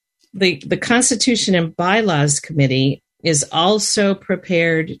the Constitution and Bylaws Committee is also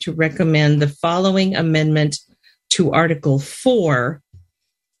prepared to recommend the following amendment to Article 4,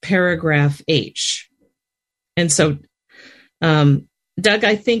 Paragraph H. And so, Doug,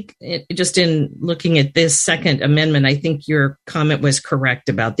 I think just in looking at this second amendment, I think your comment was correct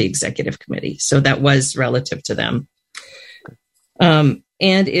about the executive committee. So that was relative to them.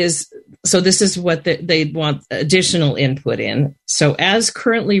 So this is what they'd want additional input in. So as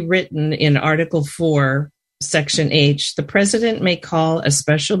currently written in Article 4, Section H, the president may call a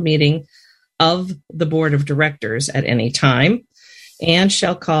special meeting of the board of directors at any time and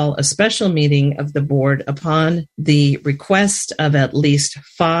shall call a special meeting of the board upon the request of at least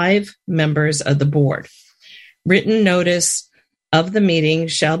 5 members of the board. Written notice of the meeting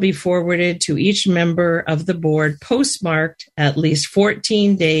shall be forwarded to each member of the board postmarked at least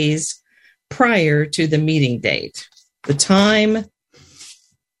 14 days prior to the meeting date. The time,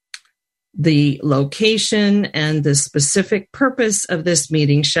 the location, and the specific purpose of this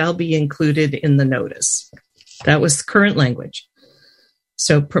meeting shall be included in the notice. That was current language.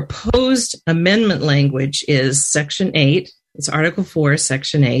 So proposed amendment language is Section 8. It's Article 4,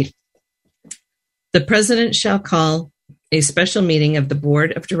 Section 8. The president shall call a special meeting of the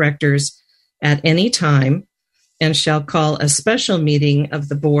board of directors at any time and shall call a special meeting of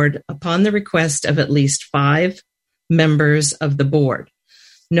the board upon the request of at least 5 members of the board.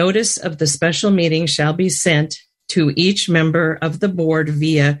 Notice of the special meeting shall be sent to each member of the board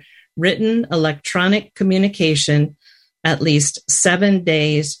via written electronic communication at least 7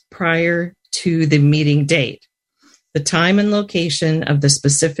 days prior to the meeting date. The time and location of the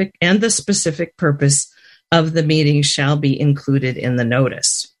specific purpose of the meeting shall be included in the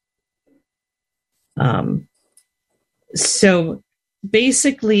notice. So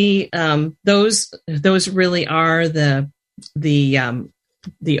basically, those really are the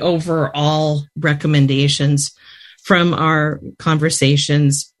overall recommendations from our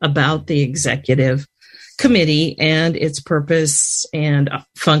conversations about the executive committee and its purpose and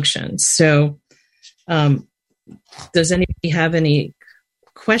function. So, does anybody have any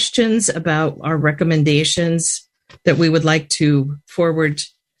questions about our recommendations that we would like to forward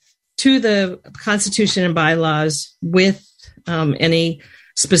to the Constitution and bylaws with any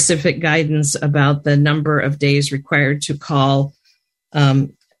specific guidance about the number of days required to call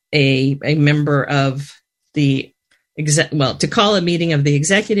a member of the to call a meeting of the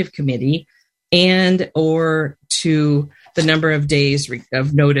executive committee, and or to the number of days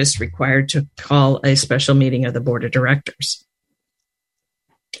of notice required to call a special meeting of the board of directors?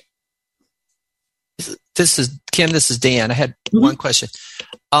 This is Kim. This is Dan. I had one question.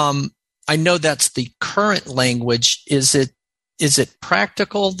 I know that's the current language. Is it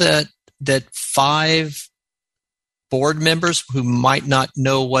practical that 5 board members who might not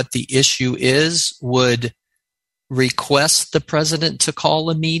know what the issue is would request the president to call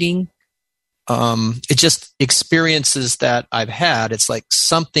a meeting? It just experiences that I've had. It's like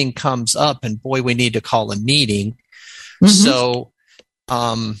something comes up and boy, we need to call a meeting. So,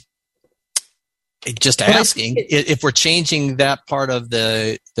 just asking if we're changing that part of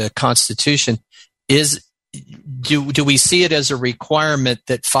the Constitution, do we see it as a requirement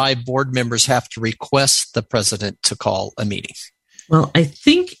that 5 board members have to request the president to call a meeting? Well, I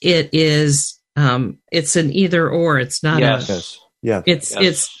think it is. It's an either or. It's not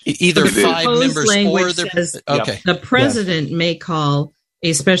It's either 5 members or the president may call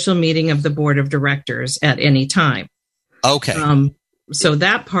a special meeting of the board of directors at any time. Okay. So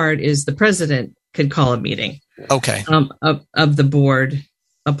that part is the president can call a meeting. Okay. Of the board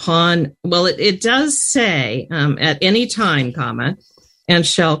upon, well, it does say at any time, and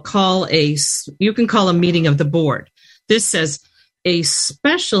shall call you can call a meeting of the board. this says a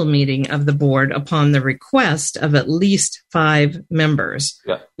special meeting of the board upon the request of at least 5 members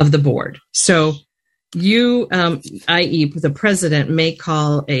of the board. So you, i.e. the president, may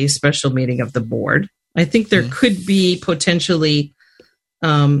call a special meeting of the board. I think there could be potentially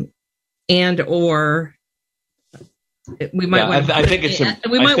and or we might want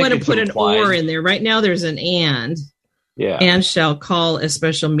to put an or in there. Right now there's an and shall call a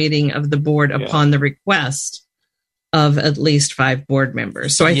special meeting of the board upon the request of at least 5 board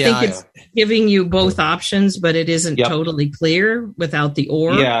members. So I think it's giving you both options, but it isn't totally clear without the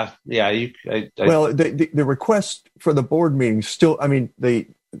or. Well, the request for the board meeting still, I mean, the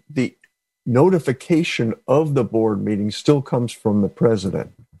notification of the board meeting still comes from the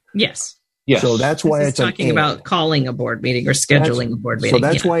president. Yes. So that's why it's talking about calling a board meeting or scheduling a board meeting. So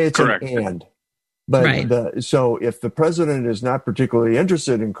that's why it's an and. But so if the president is not particularly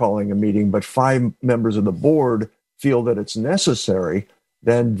interested in calling a meeting, but 5 members of the board feel that it's necessary,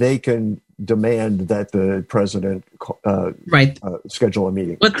 then they can demand that the president schedule a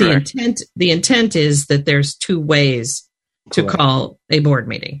meeting. But the intent is that there's 2 ways to call a board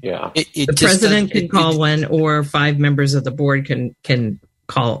meeting. Yeah, the president can call one, or 5 members of the board can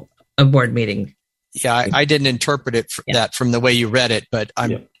call a board meeting. Yeah, I didn't interpret that from the way you read it, but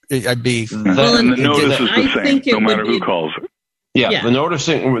I'd be. The notice is the same, no matter who calls it. Yeah, the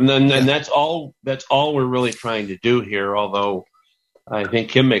noticing, and that's all we're really trying to do here. Although I think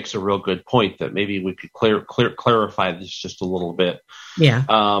Kim makes a real good point that maybe we could clarify this just a little bit. Yeah.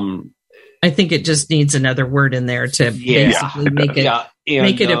 I think it just needs another word in there to basically make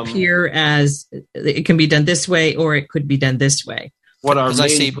it appear as it can be done this way, or it could be done this way. As I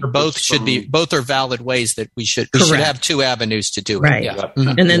see, both are valid ways that we should have 2 avenues to do it. Right. Yeah.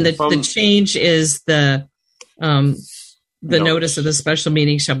 Mm-hmm. And then the change is the notice of the special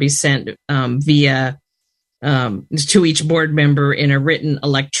meeting shall be sent via to each board member in a written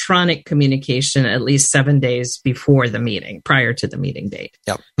electronic communication at least 7 days before the meeting, prior to the meeting date.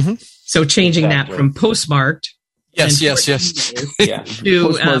 Yep. Mm-hmm. So changing that from postmarked. Yes. To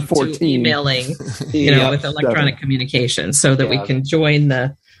emailing, with electronic communication, so that we can join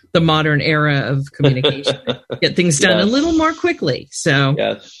the modern era of communication, get things done a little more quickly. So,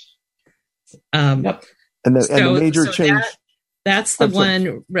 and the major change. That's the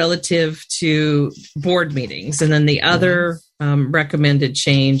one relative to board meetings, and then the other recommended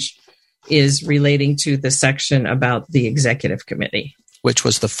change is relating to the section about the executive committee, which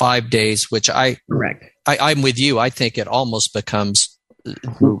was the 5 days. Which I'm with you. I think it almost becomes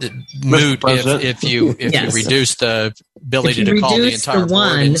moot if you reduce the ability to call the entire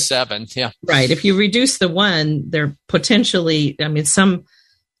board in 7. Yeah, right. If you reduce the 1, there potentially. I mean, some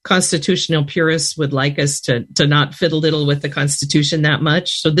constitutional purists would like us to not fiddle with the Constitution that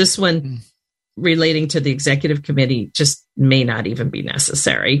much. So this one relating to the executive committee just may not even be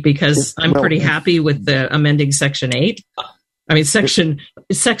necessary, because I'm pretty happy with the amending Section 8. I mean, Section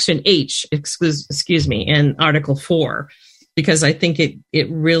H, excuse me, in Article 4, because I think it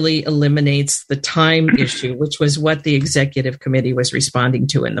really eliminates the time issue, which was what the executive committee was responding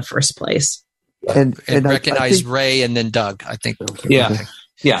to in the first place. And recognize Ray and then Doug, I think.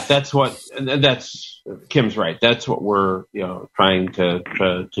 Yeah, that's Kim's right. That's what we're trying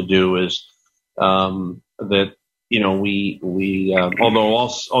to do is that we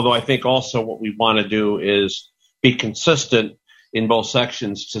although I think also what we want to do is be consistent in both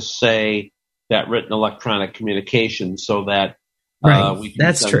sections to say that written electronic communication, so that we can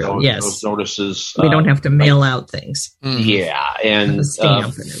that's send true. those notices. We don't have to mail out things. Yeah, and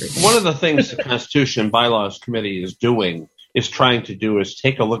one of the things the Constitution and Bylaws Committee is doing is trying to do is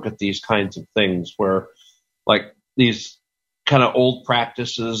take a look at these kinds of things where, like, these kind of old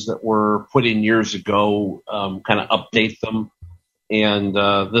practices that were put in years ago, kind of update them. And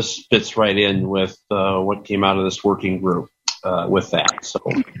this fits right in with what came out of this working group with that. So,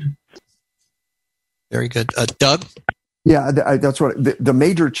 very good. Doug? Yeah, that's what the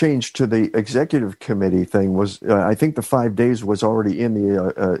major change to the executive committee thing was. I think the 5 days was already in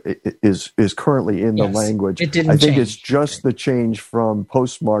the is currently in the language. It didn't I think change. it's just the change from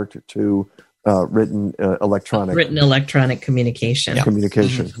postmarked to written electronic communication. Yeah.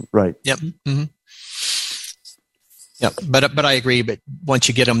 Communication, right? Yep. Mm-hmm. Yep. But I agree. But once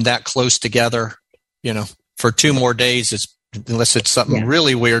you get them that close together, for 2 more days, unless it's something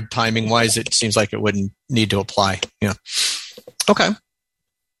really weird timing wise, it seems like it wouldn't need to apply. Yeah. Okay.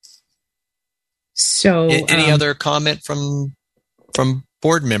 So any other comment from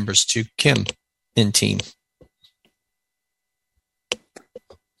board members to Kim and team?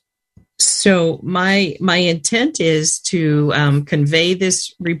 So my intent is to convey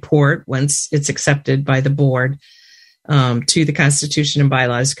this report once it's accepted by the board to the Constitution and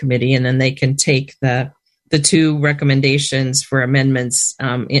Bylaws Committee, and then they can take the two recommendations for amendments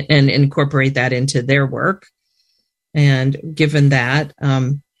and incorporate that into their work. And given that,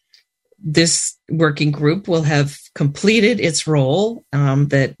 this working group will have completed its role,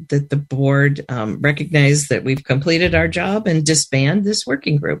 that the board recognized that we've completed our job and disband this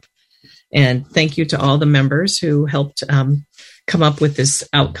working group. And thank you to all the members who helped come up with this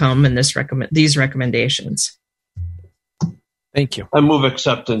outcome and these recommendations. Thank you. I move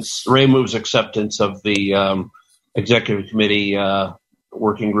acceptance. Ray moves acceptance of the Executive Committee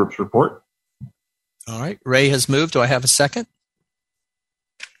Working Group's report. All right. Ray has moved. Do I have a second?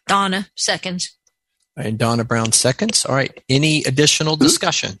 Donna, second. And Donna Brown seconds. All right. Any additional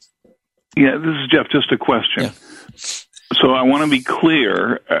discussion? Yeah, this is Jeff. Just a question. Yeah. So I want to be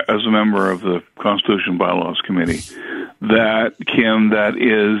clear, as a member of the Constitution Bylaws Committee, that Kim,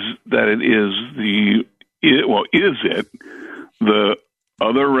 is it the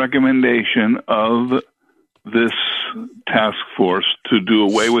other recommendation of this task force to do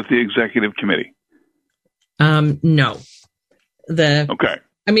away with the executive committee? No. Okay.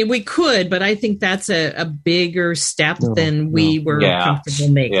 I mean, we could, but I think that's a bigger step than we were comfortable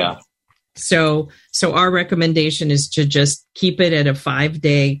making. Yeah. So our recommendation is to just keep it at a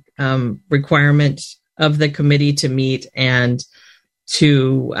 5-day requirement of the committee to meet and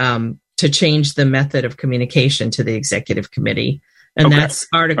to change the method of communication to the executive committee. And that's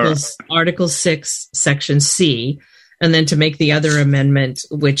Article 6, Section C. And then to make the other amendment,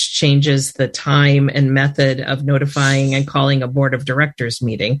 which changes the time and method of notifying and calling a board of directors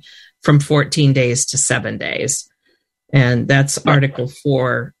meeting from 14 days to 7 days. And that's Article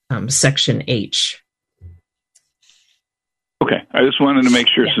 4, Section H. Okay. I just wanted to make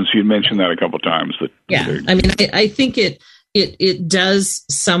sure, since you mentioned that a couple of times. I mean, I think it does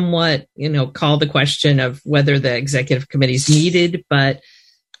somewhat, call the question of whether the executive committee is needed, but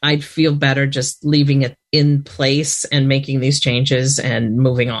I'd feel better just leaving it in place and making these changes and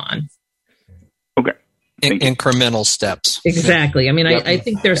moving on. Okay. Incremental steps. Exactly. I mean, I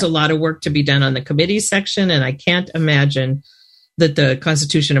think there's a lot of work to be done on the committee section, and I can't imagine that the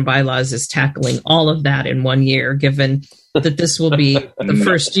Constitution and Bylaws is tackling all of that in 1 year, given that this will be the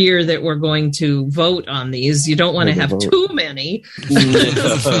first year that we're going to vote on these. You don't want to have too many.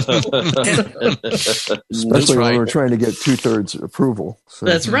 Especially when we're trying to get 2/3 approval. So.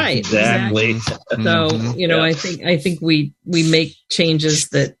 That's right. Exactly. So, I think we make changes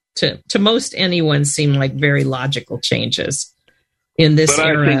that to most anyone seem like very logical changes in this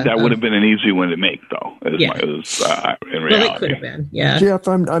era. But I think that would have been an easy one to make, though, in reality. Well, it could have been, yeah. Jeff,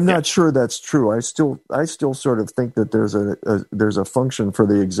 I'm not sure that's true. I still sort of think that there's a function for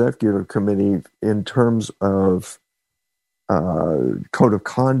the executive committee in terms of code of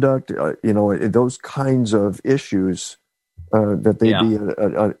conduct, those kinds of issues that they be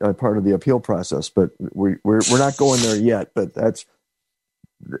a part of the appeal process. But we're not going there yet. But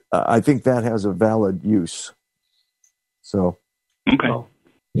I think that has a valid use. So. Okay.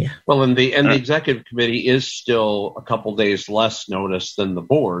 Well, and the executive committee is still a couple days less notice than the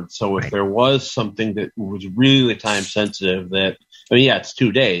board. So if there was something that was really time sensitive, it's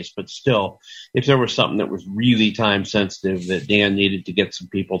 2 days, but still, if there was something that was really time sensitive that Dan needed to get some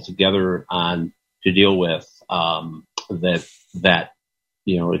people together on to deal with,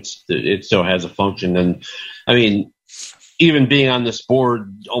 it still has a function. And I mean, even being on this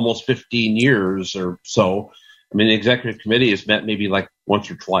board almost 15 years or so, I mean, the executive committee has met maybe like once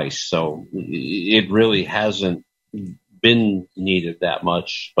or twice, so it really hasn't been needed that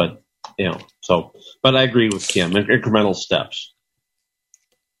much. But but I agree with Kim. Incremental steps.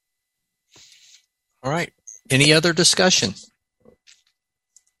 All right. Any other discussion?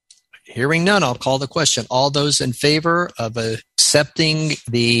 Hearing none, I'll call the question. All those in favor of accepting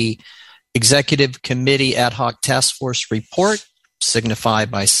the executive committee ad hoc task force report signify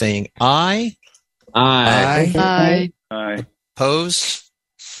by saying aye. Aye. Opposed?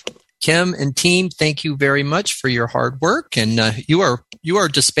 Kim and team, thank you very much for your hard work, and you are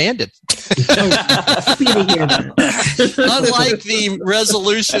disbanded. Happy to hear that. Unlike the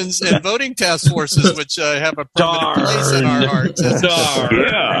resolutions and voting task forces, which have a permanent place in our hearts.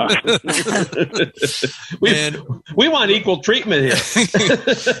 We want equal treatment here.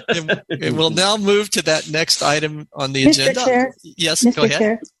 And we'll now move to that next item on the agenda. Mr. Chair? Yes, Mr. go ahead.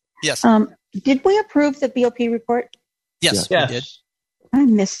 Chair? Yes. Did we approve the BOP report? Yes, we did. I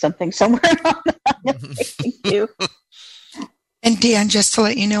missed something somewhere on that. Thank you. And Dan, just to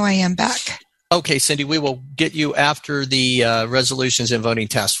let you know, I am back. Okay, Cindy, we will get you after the resolutions and voting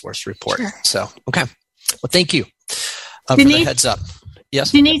task force report. Sure. So, okay. Well, thank you for the heads up.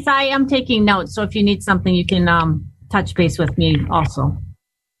 Yes, Denise, I am taking notes, so if you need something, you can touch base with me also.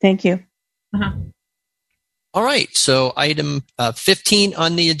 Thank you. Uh-huh. All right. So item 15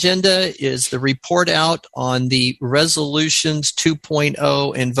 on the agenda is the report out on the Resolutions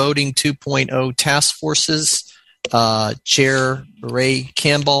 2.0 and Voting 2.0 task forces. Chair Ray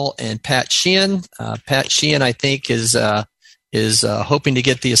Campbell and Pat Sheehan. Pat Sheehan, I think, is hoping to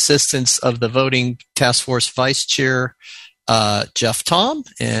get the assistance of the voting task force vice chair, Jeff Tom,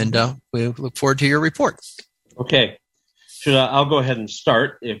 and we look forward to your report. Okay. I'll go ahead and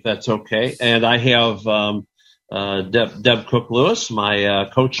start, if that's okay. And I have Deb Cook-Lewis, my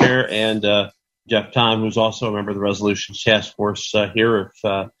co-chair, and Jeff Tom, who's also a member of the Resolutions Task Force here,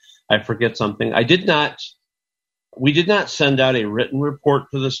 if I forget something. We did not send out a written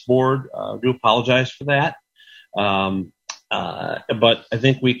report to this board. I do apologize for that. But I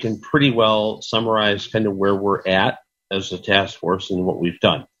think we can pretty well summarize kind of where we're at as a task force and what we've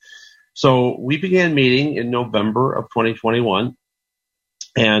done. So we began meeting in November of 2021,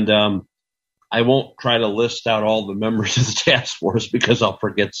 and I won't try to list out all the members of the task force because I'll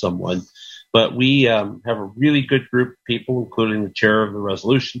forget someone. But we have a really good group of people, including the chair of the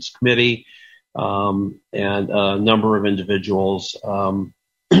Resolutions Committee, and a number of individuals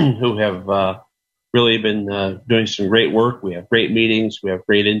who have really been doing some great work. We have great meetings. We have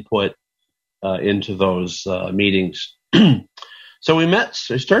great input into those meetings. So we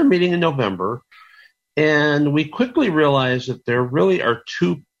started meeting in November, and we quickly realized that there really are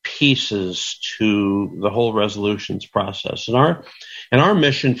two pieces to the whole resolutions process. And our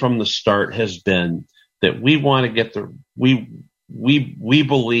mission from the start has been that we want to get we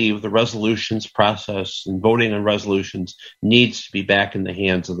believe the resolutions process and voting on resolutions needs to be back in the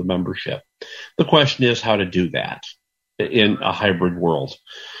hands of the membership. The question is how to do that in a hybrid world.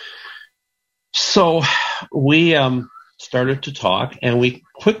 So we started to talk, and we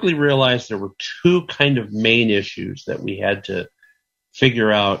quickly realized there were two kind of main issues that we had to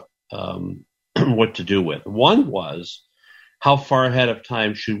figure out what to do with. One was, how far ahead of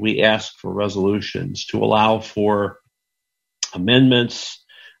time should we ask for resolutions to allow for amendments,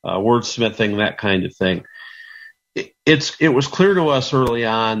 wordsmithing, that kind of thing. It was clear to us early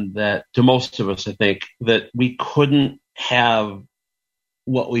on that, to most of us, I think, that we couldn't have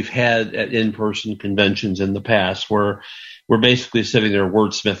what we've had at in-person conventions in the past, where we're basically sitting there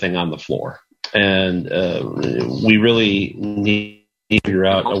wordsmithing on the floor. And we really need to figure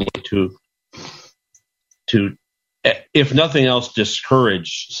out a way to, if nothing else,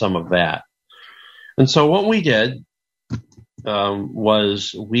 discourage some of that. And so what we did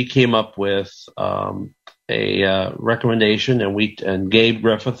was we came up with a recommendation, and Gabe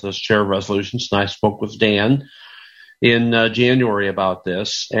Griffith, as chair of resolutions, and I spoke with Dan in January about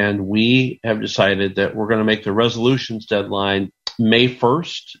this, and we have decided that we're going to make the resolutions deadline May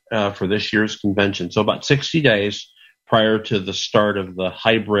 1st for this year's convention. So about 60 days prior to the start of the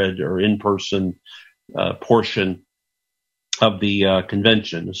hybrid or in-person portion of the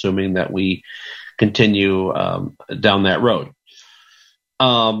convention, assuming that we continue down that road.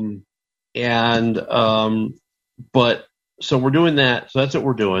 But so we're doing that. So that's what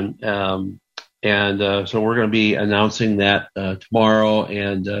we're doing. So we're going to be announcing that tomorrow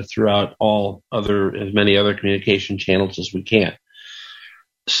and throughout as many other communication channels as we can.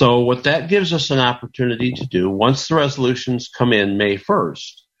 So what that gives us an opportunity to do, once the resolutions come in May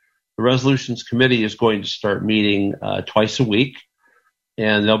 1st, the Resolutions Committee is going to start meeting twice a week,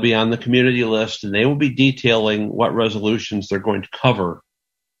 and they'll be on the community list, and they will be detailing what resolutions they're going to cover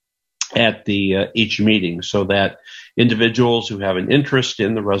at the each meeting, so that individuals who have an interest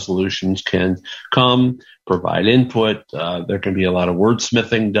in the resolutions can come, provide input. There can be a lot of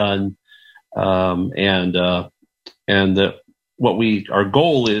wordsmithing done, our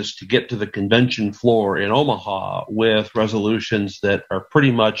goal is to get to the convention floor in Omaha with resolutions that are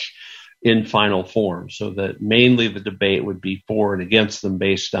pretty much in final form, so that mainly the debate would be for and against them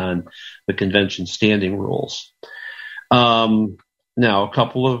based on the convention standing rules. Now, a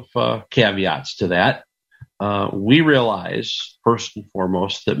couple of caveats to that. We realize, first and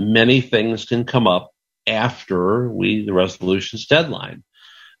foremost, that many things can come up after the resolutions deadline.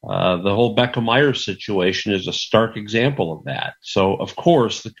 The whole Becca Myers situation is a stark example of that. So, of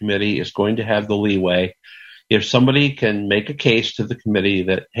course, the committee is going to have the leeway. If somebody can make a case to the committee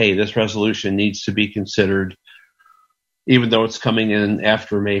that, hey, this resolution needs to be considered, even though it's coming in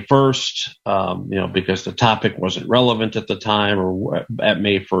after May 1st, because the topic wasn't relevant at the time or at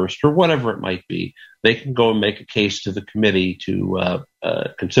May 1st or whatever it might be, they can go and make a case to the committee to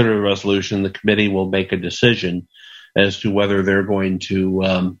consider the resolution. The committee will make a decision as to whether they're going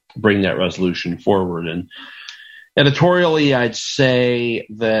to bring that resolution forward. Editorially, I'd say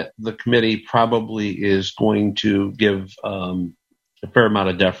that the committee probably is going to give a fair amount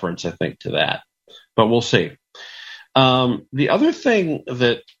of deference, I think, to that. But we'll see. The other thing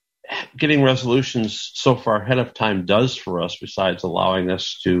that getting resolutions so far ahead of time does for us, besides allowing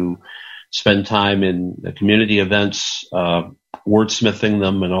us to spend time in the community events, wordsmithing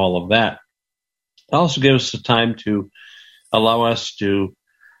them and all of that, it also gives us the time to allow us to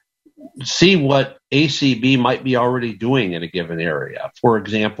see what ACB might be already doing in a given area. For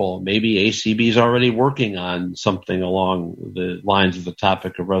example, maybe ACB is already working on something along the lines of the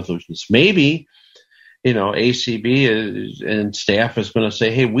topic of resolutions. Maybe, ACB and staff is going to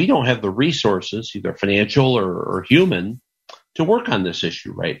say, hey, we don't have the resources, either financial or human, to work on this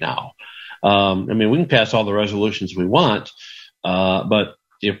issue right now. We can pass all the resolutions we want, but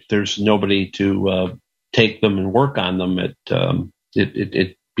if there's nobody to take them and work on them,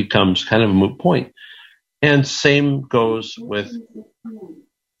 it becomes kind of a moot point. And same goes with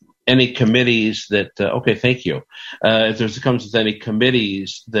any committees that, thank you. If there comes with any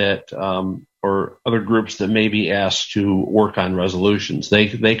committees that, or other groups that may be asked to work on resolutions,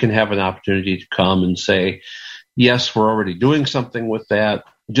 they can have an opportunity to come and say, yes, we're already doing something with that.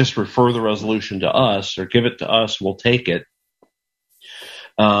 Just refer the resolution to us or give it to us. We'll take it.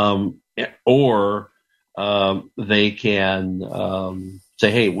 Or they can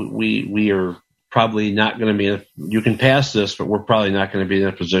say, hey, we are probably not going to be you can pass this, but we're probably not going to be in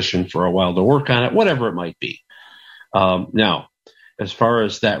a position for a while to work on it, whatever it might be. Now, as far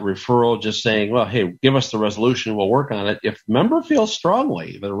as that referral, just saying, well, hey, give us the resolution, we'll work on it. If the member feels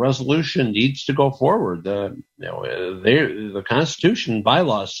strongly that a resolution needs to go forward, the Constitution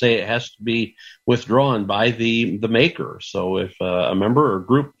bylaws say it has to be withdrawn by the maker. So if a member or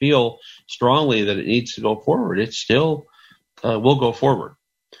group feel strongly that it needs to go forward, it still will go forward.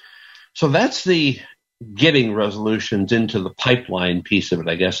 So that's the getting resolutions into the pipeline piece of it,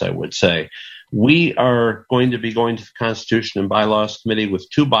 I guess I would say. We are going to be going to the Constitution and Bylaws Committee with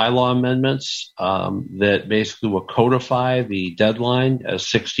 2 bylaw amendments that basically will codify the deadline as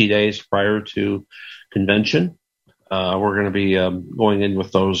 60 days prior to convention. We're going to be going in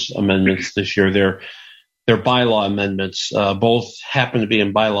with those amendments this year. They're bylaw amendments. Both happen to be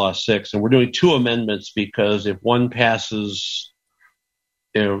in Bylaw 6, and we're doing 2 amendments because if one passes,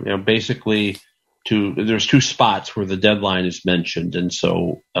 basically, there's 2 spots where the deadline is mentioned, and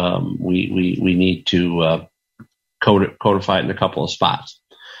so we need to codify it in a couple of spots.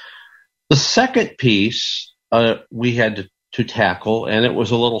 The second piece we had to tackle, and it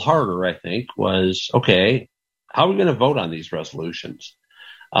was a little harder, I think, was, okay, how are we going to vote on these resolutions?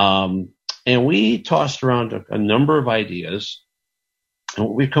 And we tossed around a number of ideas, and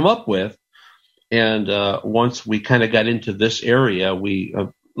what we've come up with, and once we kind of got into this area,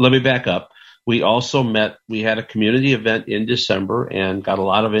 let me back up. We also we had a community event in December and got a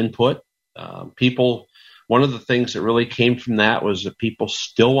lot of input. One of the things that really came from that was that people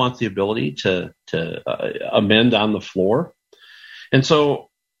still want the ability to amend on the floor. And so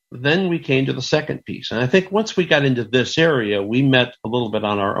then we came to the second piece. And I think once we got into this area, we met a little bit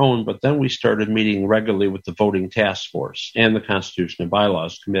on our own, but then we started meeting regularly with the Voting Task Force and the Constitution and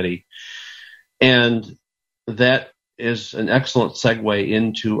Bylaws Committee. And that is an excellent segue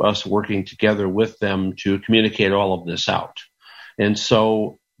into us working together with them to communicate all of this out. And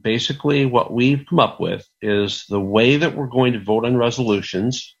so basically what we've come up with is the way that we're going to vote on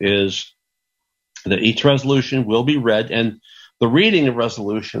resolutions is that each resolution will be read, and the reading of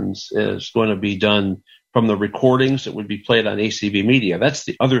resolutions is going to be done from the recordings that would be played on ACB Media. That's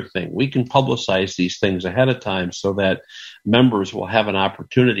the other thing. We can publicize these things ahead of time so that members will have an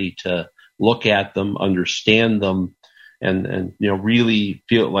opportunity to look at them, understand them, and really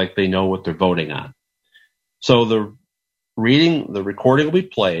feel like they know what they're voting on. So the recording will be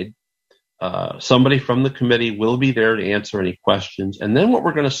played. Somebody from the committee will be there to answer any questions. And then what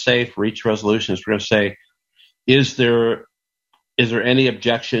we're going to say for each resolution is we're going to say, is there any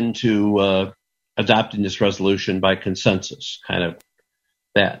objection to adopting this resolution by consensus? Kind of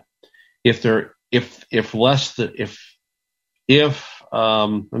that. If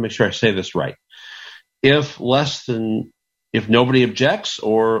let me make sure I say this right. If nobody objects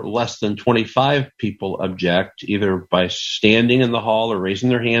or less than 25 people object, either by standing in the hall or raising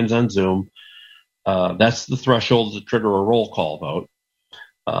their hands on Zoom, that's the threshold to trigger a roll call vote.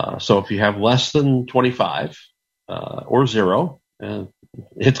 So if you have less than 25 or 0,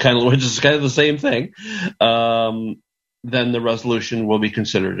 it's kind of the same thing, then the resolution will be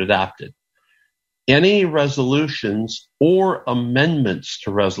considered adopted. Any resolutions or amendments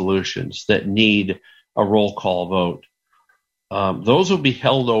to resolutions that need a roll call vote, those will be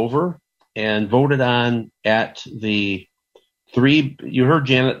held over and voted on at the 3. You heard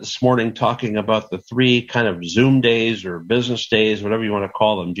Janet this morning talking about the 3 kind of Zoom days or business days, whatever you want to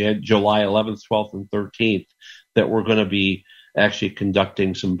call them, July 11th, 12th, and 13th, that we're going to be actually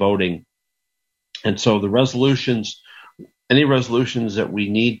conducting some voting. And so the resolutions, any resolutions that we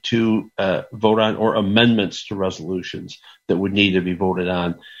need to vote on, or amendments to resolutions that would need to be voted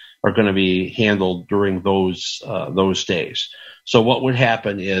on, are going to be handled during those days. So what would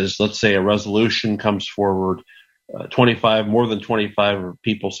happen is, let's say a resolution comes forward, more than 25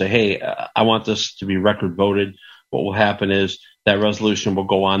 people say, hey, I want this to be record voted. What will happen is that resolution will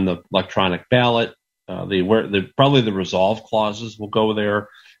go on the electronic ballot. Probably the resolve clauses will go there,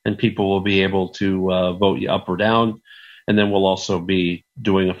 and people will be able to vote you up or down. And then we'll also be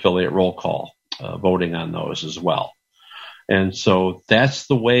doing affiliate roll call, voting on those as well. And so that's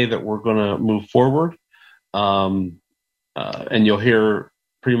the way that we're going to move forward. And you'll hear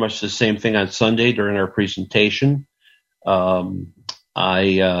pretty much the same thing on Sunday during our presentation.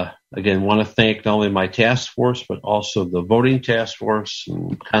 I, again, want to thank not only my task force, but also the voting task force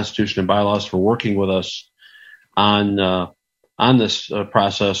and Constitution and Bylaws for working with us on this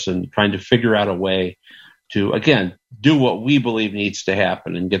process and trying to figure out a way to, again, do what we believe needs to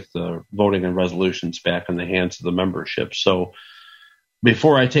happen and get the voting and resolutions back in the hands of the membership. So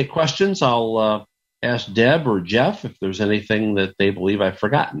before I take questions, I'll ask Deb or Jeff if there's anything that they believe I've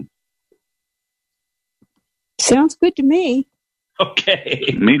forgotten. Sounds good to me.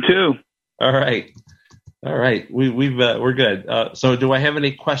 Okay. Me too. All right. We're good. So do I have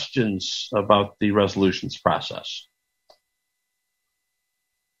any questions about the resolutions process?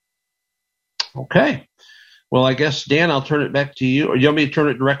 Okay. Well, I guess, Dan, I'll turn it back to you. Or you want me to turn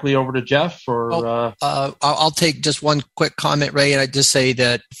it directly over to Jeff? Or I'll take just one quick comment, Ray, and I just say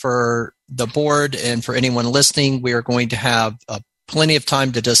that for the board and for anyone listening, we are going to have plenty of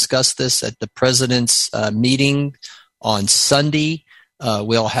time to discuss this at the President's meeting on Sunday.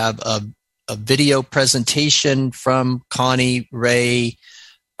 We'll have a video presentation from Connie, Ray,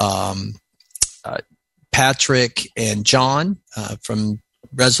 Patrick, and John from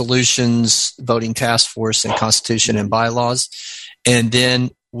Resolutions, Voting Task Force, and Constitution and Bylaws. And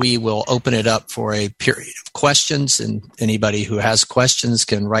then we will open it up for a period of questions, and anybody who has questions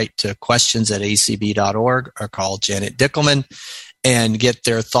can write to questions@acb.org or call Janet Dickelman and get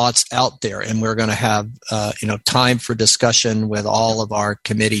their thoughts out there. And we're going to have time for discussion with all of our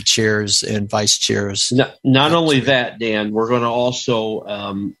committee chairs and vice chairs. Not only that, Dan, we're going to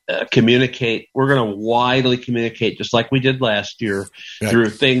also communicate. We're going to widely communicate, just like we did last year, through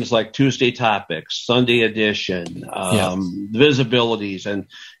things like Tuesday topics, Sunday edition, visibilities, and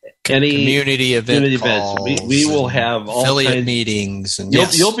any community events. We will have all affiliate meetings. And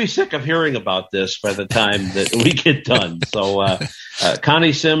you'll be sick of hearing about this by the time that we get done. So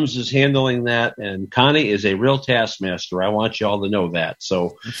Connie Sims is handling that, and Connie is a real taskmaster. I want you all to know that.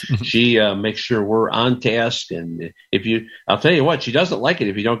 So she makes sure we're on task. And I'll tell you what, she doesn't like it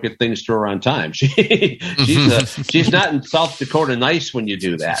if you don't get things to her on time. She's not in South Dakota nice when you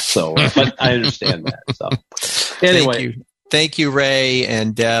do that. So, but I understand that. So anyway. Thank you, Ray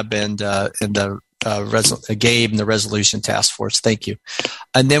and Deb and the Gabe and the Resolution Task Force. Thank you.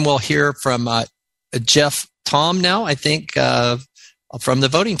 And then we'll hear from Jeff Tom now, I think, from the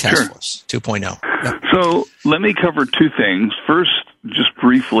Voting Task Force 2.0. Yep. So let me cover two things. First, just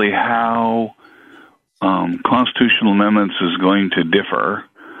briefly how constitutional amendments is going to differ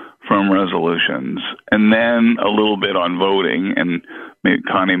from resolutions, and then a little bit on voting, and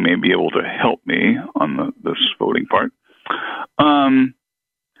Connie may be able to help me on this voting part.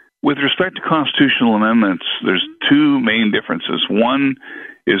 With respect to constitutional amendments, there's two main differences. One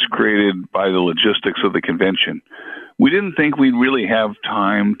is created by the logistics of the convention. We didn't think we'd really have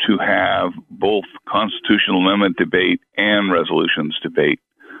time to have both constitutional amendment debate and resolutions debate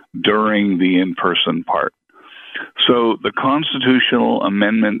during the in-person part. So the constitutional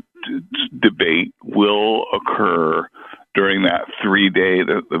amendment debate will occur during that 3-day,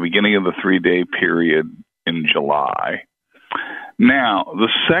 the beginning of the 3-day period in July. Now, the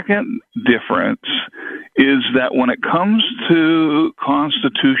second difference is that when it comes to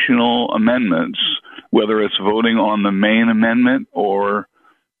constitutional amendments, whether it's voting on the main amendment or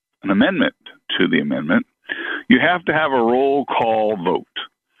an amendment to the amendment, you have to have a roll call vote.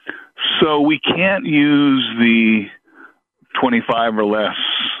 So we can't use the 25 or less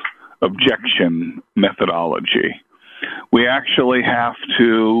objection methodology. We actually have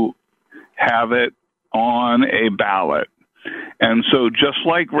to have it on a ballot. And so just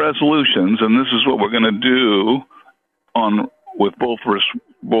like resolutions, and this is what we're going to do with both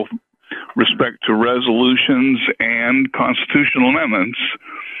respect to resolutions and constitutional amendments,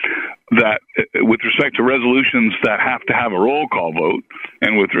 that with respect to resolutions that have to have a roll call vote,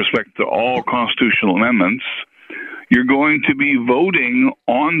 and with respect to all constitutional amendments, you're going to be voting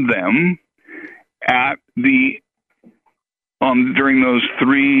on them at during those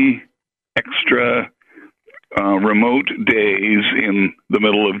 3 extra remote days in the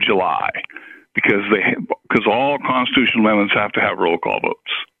middle of July, because all constitutional amendments have to have roll call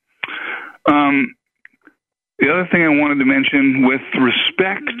votes. The other thing I wanted to mention with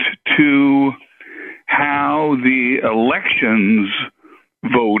respect to how the elections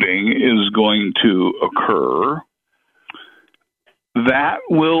voting is going to occur, that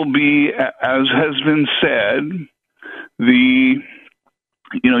will be, as has been said,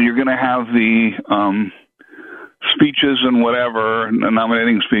 you're going to have the speeches and whatever,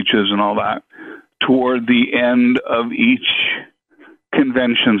 nominating speeches and all that, toward the end of each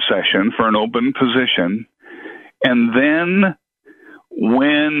convention session for an open position. And then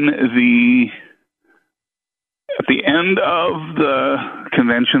at the end of the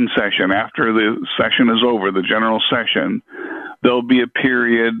convention session, after the session is over, the general session, there'll be a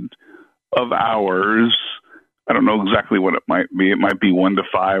period of hours. I don't know exactly what it might be. It might be 1 to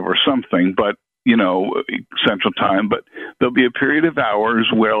 5 or something, but Central Time. But there'll be a period of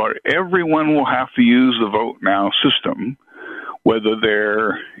hours where everyone will have to use the Vote Now system, whether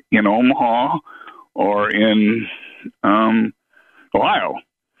they're in Omaha or in Ohio,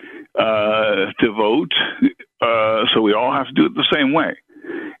 to vote. So we all have to do it the same way.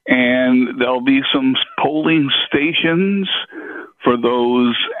 And there'll be some polling stations for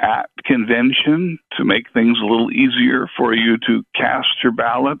those at convention to make things a little easier for you to cast your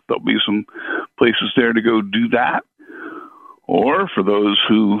ballot. There'll be some places there to go do that. Or for those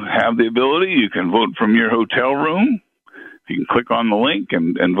who have the ability, you can vote from your hotel room. You can click on the link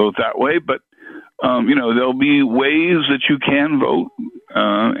and vote that way. But, there'll be ways that you can vote.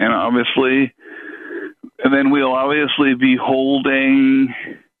 And then we'll obviously be holding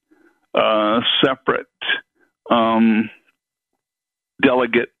separate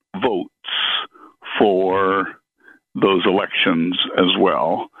delegate votes for those elections as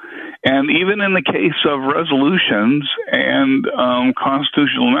well. And even in the case of resolutions and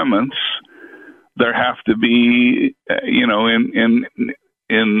constitutional amendments, there have to be,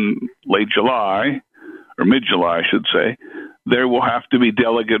 in late July, or mid-July, I should say, there will have to be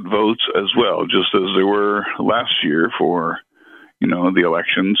delegate votes as well, just as there were last year for, the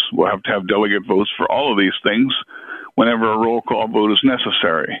elections. We'll have to have delegate votes for all of these things whenever a roll call vote is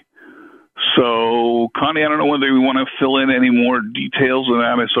necessary. So, Connie, I don't know whether we want to fill in any more details on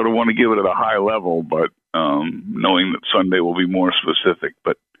that. I sort of want to give it at a high level, but knowing that Sunday will be more specific.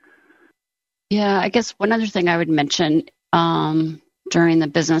 But yeah, I guess one other thing I would mention during the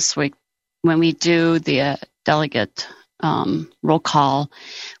business week, when we do the delegate roll call,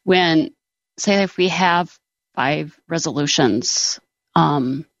 say if we have 5 resolutions,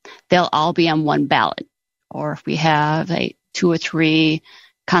 they'll all be on one ballot. Or if we have 2 or 3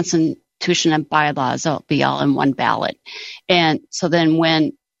 Constitution and bylaws, they'll be all in one ballot. And so then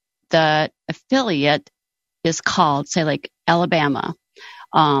when the affiliate is called, say like Alabama,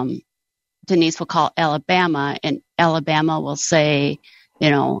 Denise will call Alabama, and Alabama will say,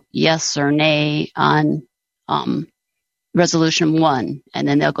 yes or nay on resolution 1, and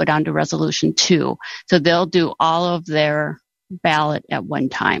then they'll go down to resolution 2. So they'll do all of their ballot at one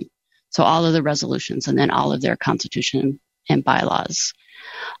time. So all of the resolutions, and then all of their constitution and bylaws.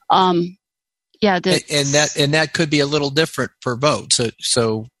 And that could be a little different per vote.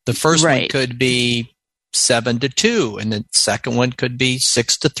 So the first one could be 7-2, and the second one could be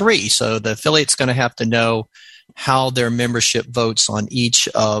 6-3. So the affiliate's going to have to know how their membership votes on each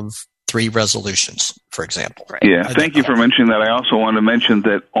of 3 resolutions, for example. Right. Yeah, thank you for mentioning that. I also want to mention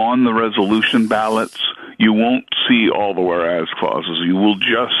that on the resolution ballots, you won't see all the whereas clauses. You will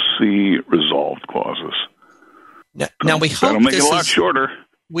just see resolved clauses. Now we hope that'll make it a lot shorter.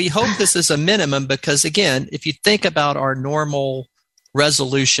 We hope this is a minimum because, again, if you think about our normal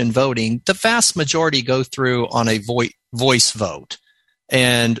resolution voting, the vast majority go through on a voice vote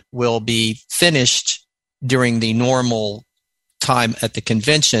and will be finished during the normal time at the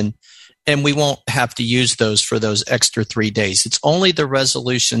convention, and we won't have to use those for those extra 3 days. It's only the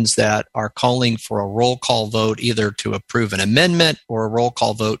resolutions that are calling for a roll call vote, either to approve an amendment or a roll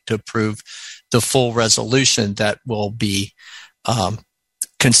call vote to approve the full resolution, that will be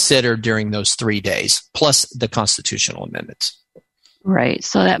considered during those 3 days, plus the constitutional amendments. Right.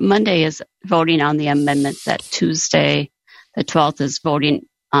 So that Monday is voting on the amendments. That Tuesday, the 12th, is voting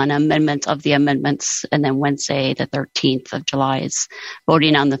on amendments of the amendments. And then Wednesday, the 13th of July, is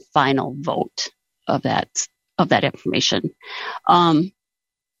voting on the final vote of that information.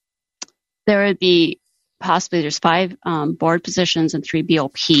 there would be possibly, there's 5 board positions and 3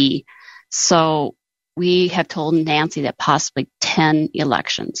 BOP. So we have told Nancy that possibly 10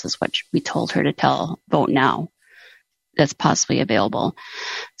 elections is what we told her to vote now. That's possibly available.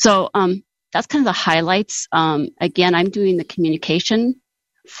 So that's kind of the highlights. Again, I'm doing the communication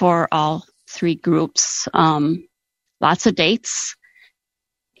for all 3 groups. Lots of dates.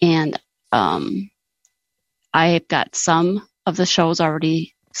 And I've got some of the shows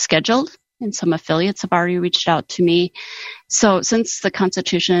already scheduled, and some affiliates have already reached out to me. So since the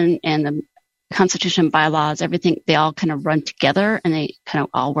Constitution and the Constitution bylaws, everything, they all kind of run together and they kind of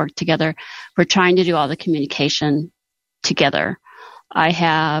all work together. We're trying to do all the communication together. I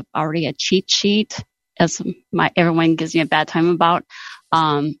have already a cheat sheet, as everyone gives me a bad time about,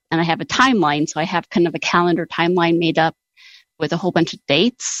 and I have a timeline. So I have kind of a calendar timeline made up with a whole bunch of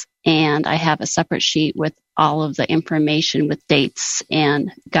dates, and I have a separate sheet with all of the information with dates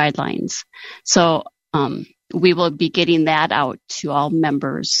and guidelines. So we will be getting that out to all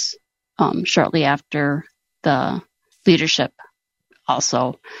members shortly after the leadership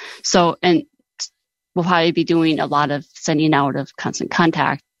also. So, and we'll probably be doing a lot of sending out of constant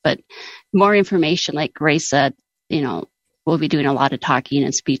contact, but more information, like Grace said, we'll be doing a lot of talking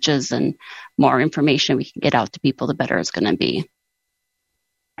and speeches, and more information we can get out to people, the better it's going to be.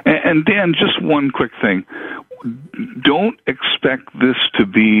 And Dan, just one quick thing. Don't expect this to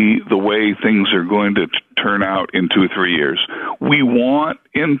be the way things are going to turn out in 2 or 3 years. We want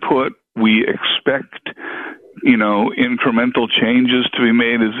input. We expect, incremental changes to be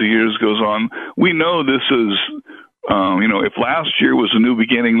made as the years goes on. We know this is, if last year was a new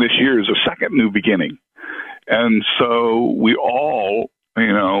beginning, this year is a second new beginning. And so we all,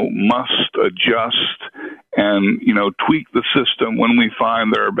 must adjust and, tweak the system when we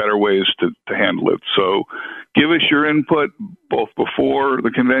find there are better ways to handle it. So give us your input both before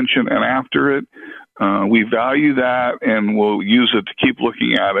the convention and after it. We value that, and we'll use it to keep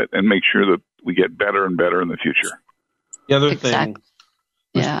looking at it and make sure that we get better and better in the future. The other thing,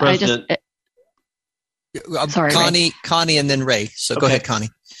 yeah, President, sorry, Connie, and then Ray. So go ahead, Connie.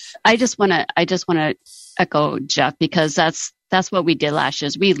 I just want to echo Jeff, because that's what we did last year.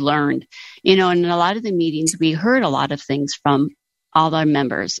 Is we learned, in a lot of the meetings, we heard a lot of things from all our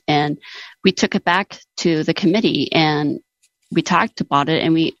members, and we took it back to the committee and we talked about it,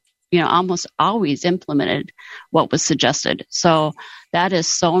 and we, almost always implemented what was suggested. So that is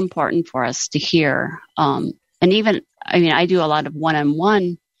so important for us to hear. And even, I do a lot of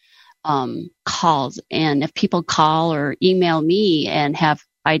one-on-one calls, and if people call or email me and have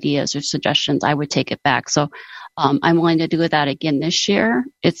ideas or suggestions, I would take it back. So I'm willing to do that again this year.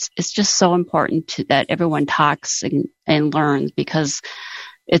 It's just so important that everyone talks and learns, because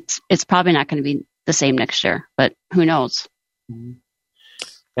it's probably not going to be the same next year, but who knows?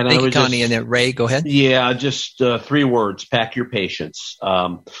 And Thank you, Connie, and then Ray, go ahead. Yeah, just 3 words: pack your patience.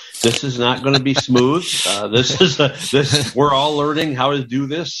 This is not going to be smooth. We're all learning how to do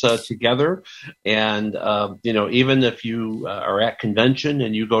this together. And even if you are at convention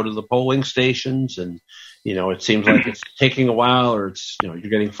and you go to the polling stations, and it seems like it's taking a while, or it's you're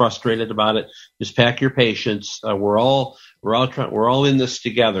getting frustrated about it, just pack your patience. We're all in this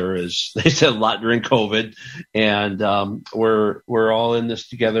together, as they said a lot during COVID, and we're all in this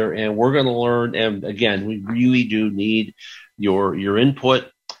together, and we're going to learn. And again, we really do need your input,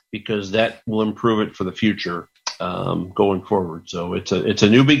 because that will improve it for the future going forward. So it's a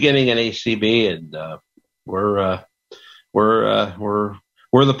new beginning in ACB, and we're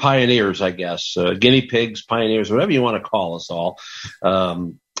the pioneers, I guess, guinea pigs, pioneers, whatever you want to call us all.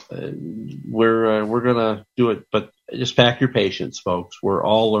 We're gonna do it, but just pack your patience, folks. We're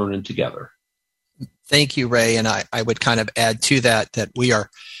all learning together. Thank you, Ray. And I would kind of add to that we are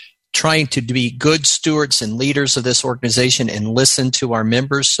trying to be good stewards and leaders of this organization and listen to our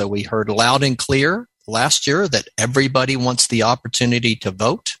members. So we heard loud and clear last year that everybody wants the opportunity to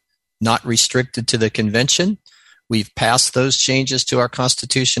vote, not restricted to the convention. We've passed those changes to our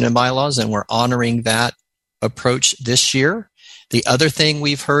Constitution and bylaws, and we're honoring that approach this year. The other thing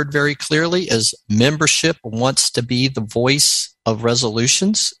we've heard very clearly is membership wants to be the voice of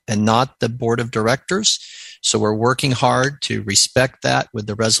resolutions and not the board of directors. So we're working hard to respect that with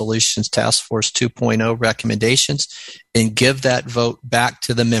the Resolutions Task Force 2.0 recommendations and give that vote back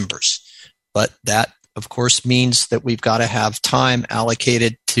to the members. But that, of course, means that we've got to have time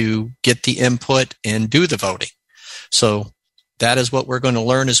allocated to get the input and do the voting. So that is what we're going to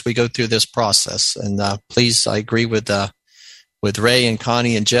learn as we go through this process. And please, I agree with Ray and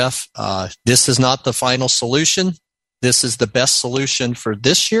Connie and Jeff. This is not the final solution. This is the best solution for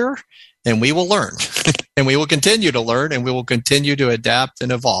this year, and we will learn. And we will continue to learn, and we will continue to adapt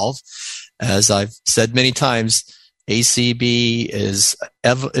and evolve as I've said many times, ACB is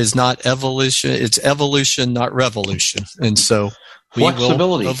not evolution. It's evolution, not revolution. And so we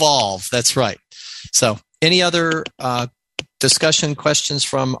will evolve. That's right. So any other discussion questions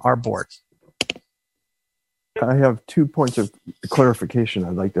from our board? I have 2 points of clarification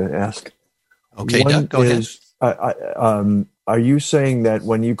I'd like to ask. Okay, Doug, go ahead. Are you saying that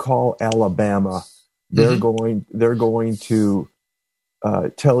when you call Alabama, they're going to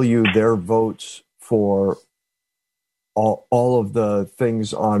tell you their votes for all of the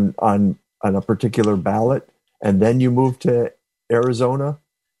things on a particular ballot, and then you move to Arizona?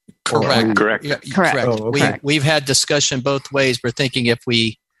 Correct. Yeah, correct. Oh, okay. We've had discussion both ways. We're thinking if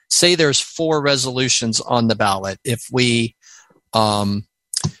we say there's 4 resolutions on the ballot, if we do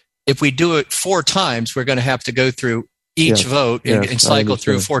it 4 times, we're going to have to go through each vote and cycle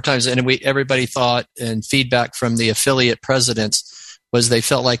through 4 times. And everybody thought, and feedback from the affiliate presidents was they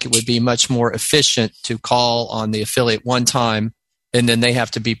felt like it would be much more efficient to call on the affiliate one time, and then they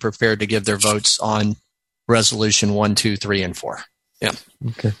have to be prepared to give their votes on resolution 1, 2, 3, and 4. Yeah.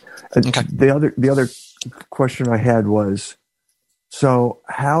 Okay. The other question I had was, so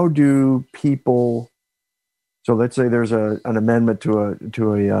how do people? So let's say there's an amendment to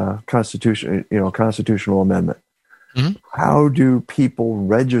a constitution, constitutional amendment. Mm-hmm. How do people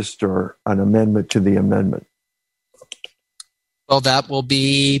register an amendment to the amendment? Well, that will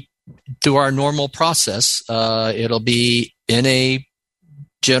be through our normal process. It'll be in a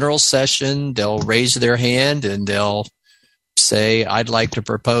general session. They'll raise their hand and they'll say, "I'd like to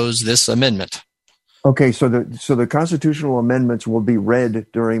propose this amendment." Okay, so the constitutional amendments will be read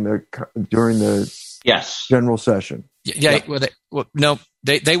during the yes general session. Yeah. Well,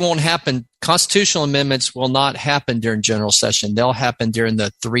 they won't happen. Constitutional amendments will not happen during general session. They'll happen during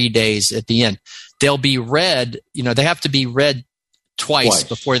the 3 days at the end. They'll be read. They have to be read twice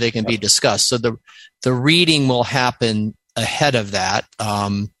before they can be discussed. So the reading will happen ahead of that,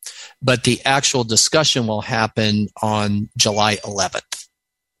 but the actual discussion will happen on July 11th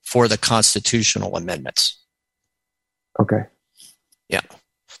for the constitutional amendments. Okay. Yeah.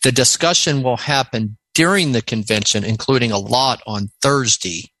 The discussion will happen during the convention, including a lot on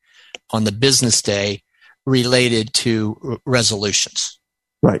Thursday, on the business day, related to resolutions.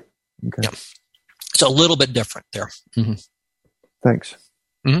 Right. Okay. Yeah. So a little bit different there. Mm-hmm. Thanks.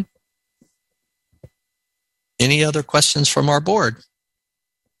 Mm-hmm. Any other questions from our board?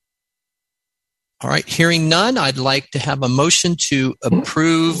 All right. Hearing none, I'd like to have a motion to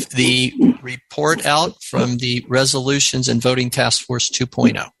approve the report out from the Resolutions and Voting Task Force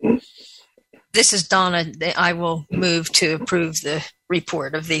 2.0. This is Donna. I will move to approve the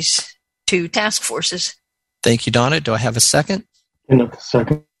report of these 2 task forces. Thank you, Donna. Do I have a second?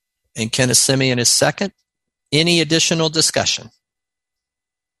 Second. And Kenneth Simeon is second. Any additional discussion?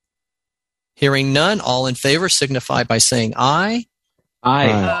 Hearing none, all in favor signify by saying aye.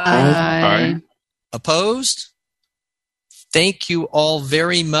 Aye. Opposed? Thank you all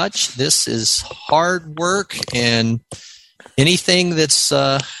very much. This is hard work, and anything that's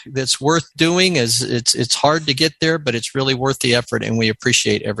worth doing is it's hard to get there, but it's really worth the effort, and we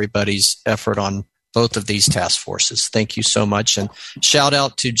appreciate everybody's effort on both of these task forces. Thank you so much, and shout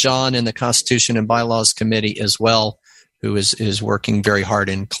out to John and the Constitution and Bylaws Committee as well, who is working very hard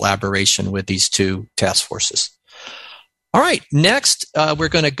in collaboration with these 2 task forces. All right, next we're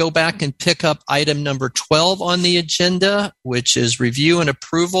going to go back and pick up item number 12 on the agenda, which is review and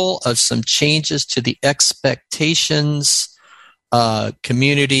approval of some changes to the expectations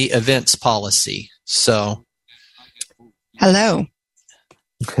community events policy. So, hello.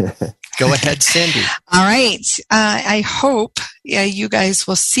 Go ahead, Cindy. All right. I hope you guys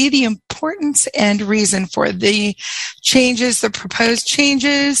will see the importance and reason for the changes, the proposed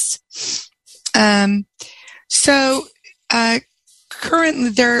changes. Currently,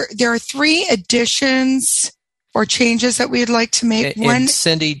 there are 3 additions or changes that we'd like to make. And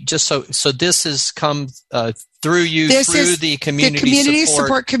Cindy, just so this has come through you, through the Community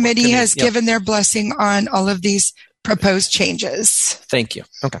Support Committee has given their blessing on all of these proposed changes. Thank you.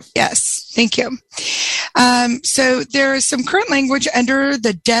 Okay. Yes, thank you. So there is some current language under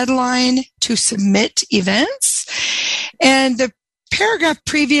the deadline to submit events. And the paragraph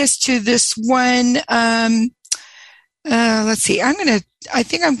previous to this one, let's see, I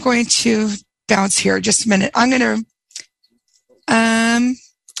think I'm going to bounce here just a minute. I'm going to,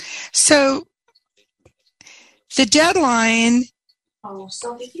 so the deadline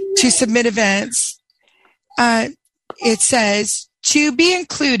to submit events, it says to be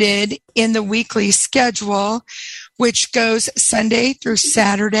included in the weekly schedule, which goes Sunday through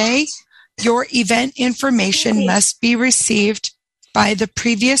Saturday. Your event information must be received by the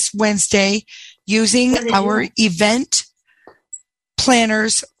previous Wednesday using our event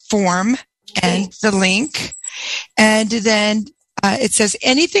planners form and the link. And then it says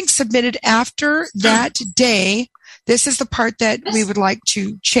anything submitted after that day. This is the part that we would like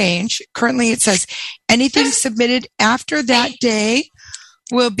to change. Currently, it says anything submitted after that day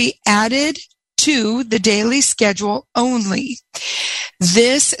will be added to the daily schedule only.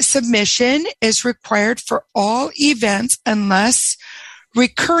 This submission is required for all events unless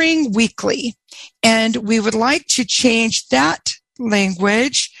recurring weekly. And we would like to change that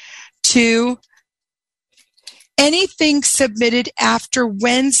language to anything submitted after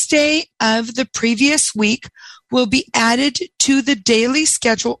Wednesday of the previous week will be added to the daily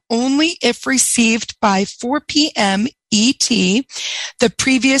schedule only if received by 4 p.m. ET the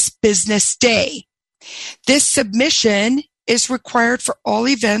previous business day. This submission is required for all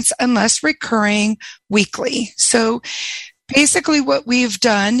events unless recurring weekly. So basically what we've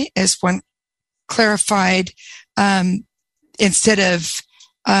done is one clarified instead of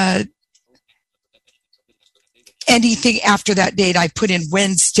anything after that date, I put in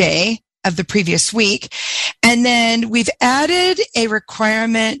Wednesday of the previous week. And then we've added a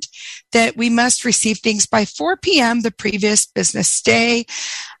requirement that we must receive things by 4 p.m. the previous business day.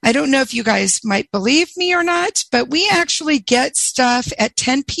 I don't know if you guys might believe me or not, but we actually get stuff at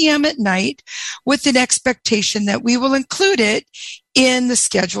 10 p.m. at night with an expectation that we will include it in the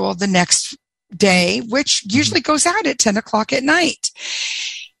schedule the next day, which usually goes out at 10 o'clock at night.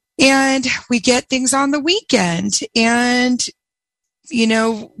 And we get things on the weekend, and you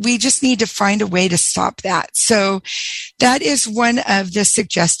know, we just need to find a way to stop that. So that is one of the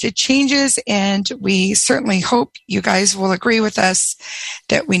suggested changes, and we certainly hope you guys will agree with us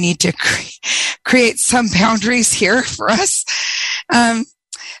that we need to create some boundaries here for us.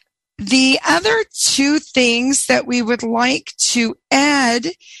 The other two things that we would like to add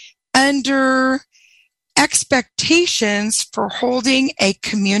under expectations for holding a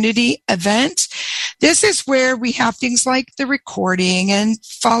community event. This is where we have things like the recording and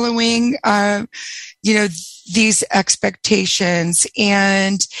following, these expectations.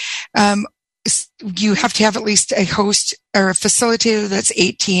 And you have to have at least a host or a facilitator that's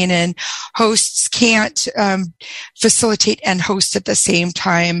 18, and hosts can't facilitate and host at the same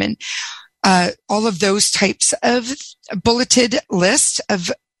time. And all of those types of bulleted list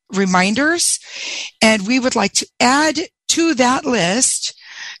of reminders. And we would like to add to that list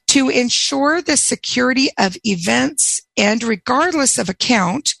to ensure the security of events, and regardless of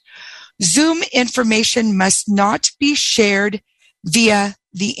account, Zoom information must not be shared via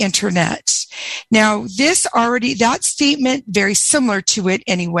the internet. Now, that statement, very similar to it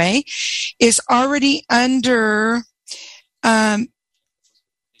anyway, is already under,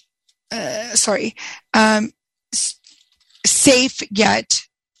 safe yet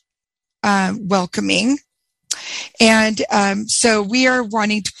welcoming. And so we are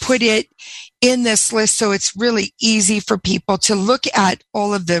wanting to put it in this list so it's really easy for people to look at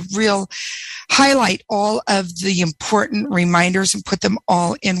highlight all of the important reminders and put them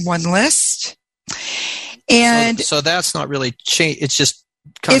all in one list. And so that's not really change. It's just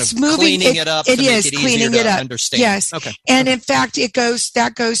kind of cleaning it up. It is cleaning it up. Understand. Yes. Okay. And in fact,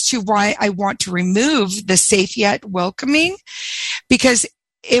 that goes to why I want to remove the safe yet welcoming, because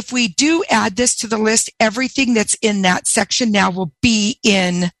if we do add this to the list, everything that's in that section now will be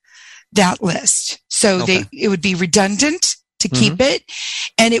in that list. So it would be redundant to keep it.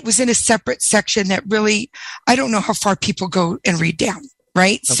 And it was in a separate section that really, I don't know how far people go and read down,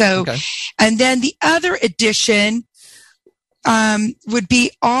 right? And then the other addition would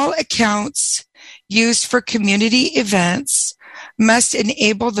be all accounts used for community events must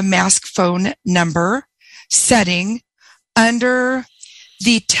enable the mask phone number setting under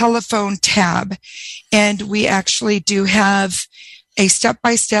the telephone tab. And we actually do have a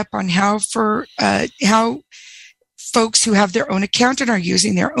step-by-step on how folks who have their own account and are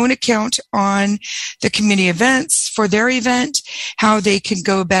using their own account on the community events for their event, how they can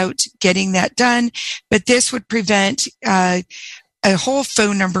go about getting that done. But this would prevent a whole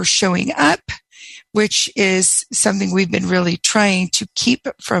phone number showing up, which is something we've been really trying to keep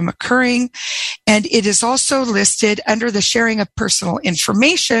from occurring. And it is also listed under the sharing of personal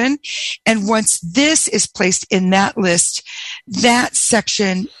information. And once this is placed in that list, that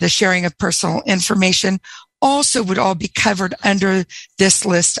section, the sharing of personal information, also would all be covered under this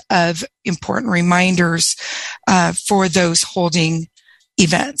list of important reminders for those holding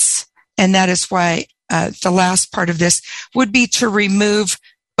events. And that is why the last part of this would be to remove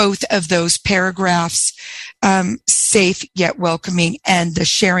both of those paragraphs, safe yet welcoming, and the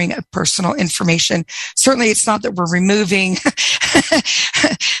sharing of personal information. Certainly, it's not that we're removing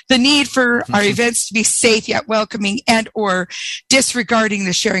the need for our events to be safe yet welcoming and or disregarding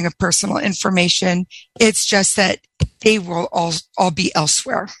the sharing of personal information. It's just that they will all be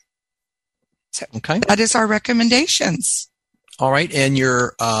elsewhere. So that is our recommendations. All right, and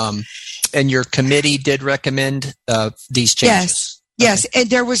your committee did recommend these changes. Yes, and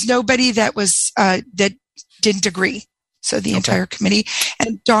there was nobody that was that didn't agree. So the entire committee,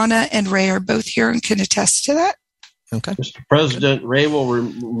 and Donna and Ray are both here and can attest to that. Okay, Mr. President, Ray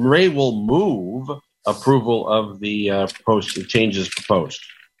will move approval of the changes proposed.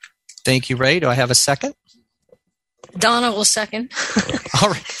 Thank you, Ray. Do I have a second? Donna will second. All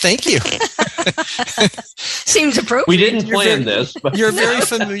right, thank you. Seems appropriate. We didn't plan this, but you're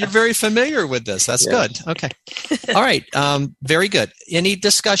very familiar with this. That's good. Okay. All right. Very good. Any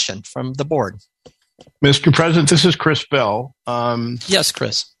discussion from the board? Mr. President, this is Chris Bell. Yes,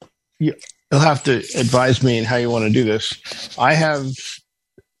 Chris. You'll have to advise me on how you want to do this. I have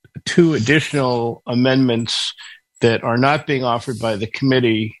 2 additional amendments that are not being offered by the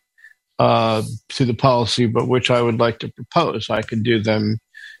committee to the policy, but which I would like to propose. I can do them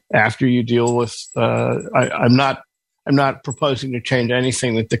after you deal with. I'm not proposing to change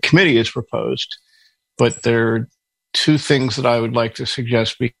anything that the committee has proposed, but there are 2 things that I would like to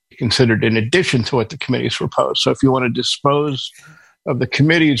suggest be considered in addition to what the committee has proposed. So if you want to dispose of the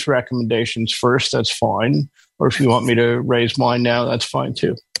committee's recommendations first, that's fine. Or if you want me to raise mine now, that's fine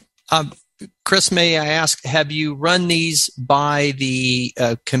too. Chris, may I ask, have you run these by the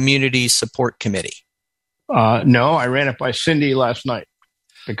Community Support Committee? No, I ran it by Cindy last night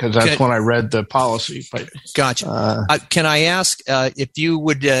because that's when I read the policy. But gotcha. Can I ask if you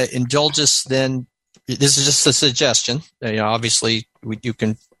would indulge us then? This is just a suggestion. Obviously, you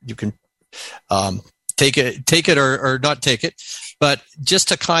can take it or not take it, but just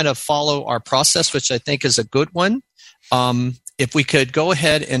to kind of follow our process, which I think is a good one. If we could go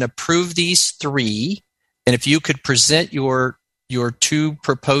ahead and approve these 3, and if you could present your 2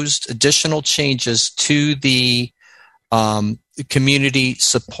 proposed additional changes to the Community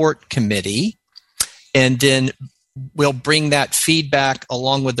Support Committee, and then we'll bring that feedback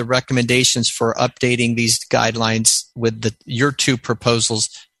along with the recommendations for updating these guidelines with your 2 proposals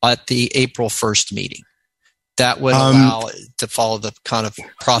at the April 1st meeting. That would allow it to follow the kind of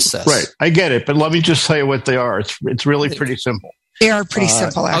process. Right. I get it, but let me just tell you what they are. It's really pretty simple. They are pretty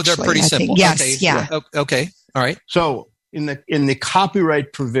simple, actually. They're pretty simple. Yes, okay. yeah. Okay. All right. So in the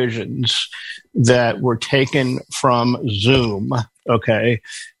copyright provisions that were taken from Zoom, okay,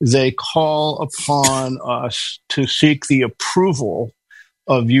 they call upon us to seek the approval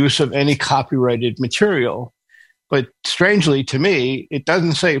of use of any copyrighted material. But strangely to me, it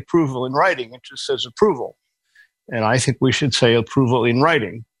doesn't say approval in writing. It just says approval. And I think we should say approval in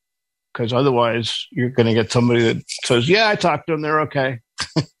writing, because otherwise you're going to get somebody that says, yeah, I talked to them, they're okay.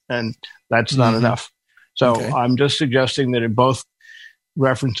 And that's not enough. So I'm just suggesting that in both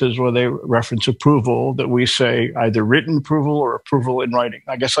references where they reference approval, that we say either written approval or approval in writing.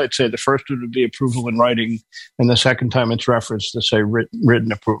 I guess I'd say the first one would be approval in writing, and the second time it's referenced to say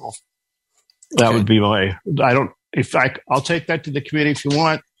written approval. That would be I'll take that to the committee if you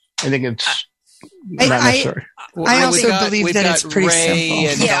want. I think it's not necessary. I also believe that it's pretty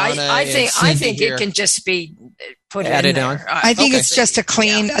simple. Yeah, I think it can just be put in there. On. I think it's just a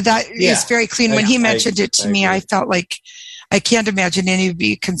clean. That is very clean. When he mentioned it to me, I felt like I can't imagine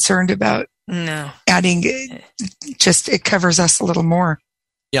anybody concerned about adding. Just it covers us a little more.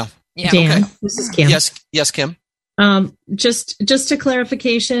 Yeah. Dan, this is Kim. Yes, Kim. Just a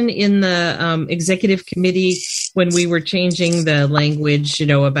clarification in the executive committee when we were changing the language,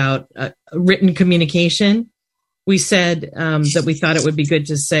 about written communication, we said that we thought it would be good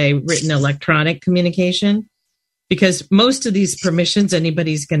to say written electronic communication, because most of these permissions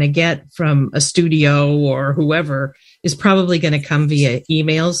anybody's going to get from a studio or whoever is probably going to come via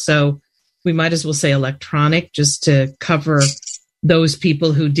email. So we might as well say electronic just to cover those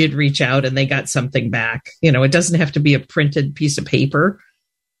people who did reach out and they got something back. It doesn't have to be a printed piece of paper.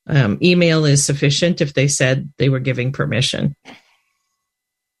 Email is sufficient if they said they were giving permission.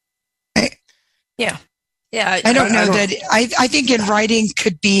 I don't know that. I think in writing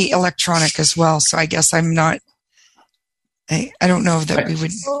could be electronic as well. So I guess I'm not. I don't know that we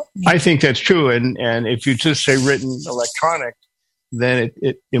would. I think that's true, and if you just say written electronic, then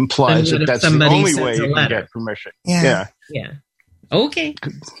it implies that that's the only way you can get permission. Yeah. Okay.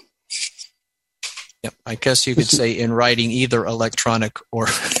 Yep. I guess you could say in writing either electronic or,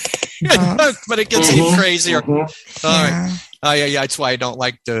 but it gets even crazier. All right. Yeah, that's why I don't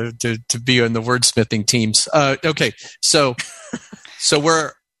like to be in the wordsmithing teams. Okay, so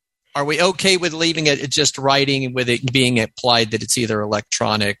are we okay with leaving it just writing, with it being applied that it's either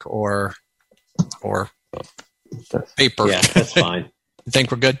electronic or paper? Yeah, that's fine. You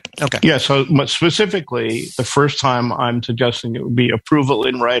think we're good? Okay. Yeah, so specifically, the first time I'm suggesting it would be approval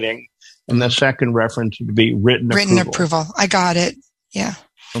in writing, and the second reference would be written approval. I got it. Yeah.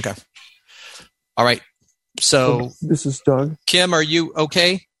 Okay. All right. So this is Doug. Kim, are you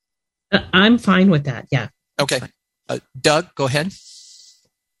okay? I'm fine with that. Yeah. Okay. Doug, go ahead.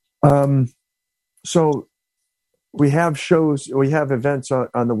 So we have shows, we have events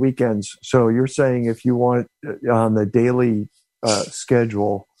on the weekends. So you're saying if you want on the daily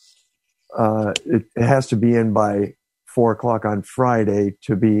schedule, it has to be in by 4:00 on Friday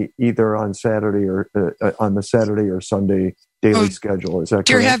to be either on Saturday or on the Saturday or Sunday daily schedule. Is that correct?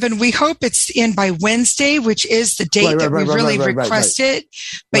 Dear heaven, we hope it's in by Wednesday, which is the date that we really request it.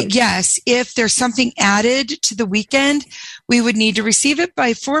 But yes, if there's something added to the weekend, we would need to receive it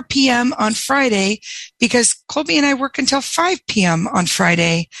by 4 p.m. on Friday, because Colby and I work until 5 p.m. on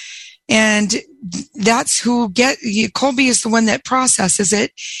Friday. And that's Colby is the one that processes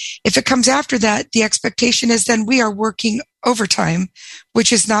it. If it comes after that, the expectation is then we are working overtime,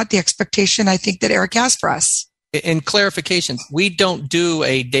 which is not the expectation I think that Eric has for us. In clarification, we don't do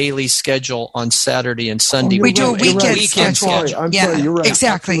a daily schedule on Saturday and Sunday. We do a weekend schedule. I'm sorry, you're right.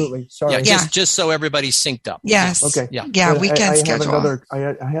 Exactly. Absolutely. Sorry. Yeah, just so everybody's synced up. Yes. Okay. Yeah, weekend schedule. I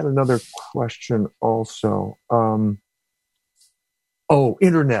had another question also.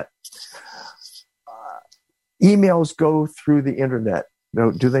 Internet. Emails go through the internet.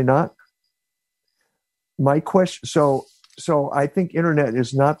 No, do they not? My question. So I think internet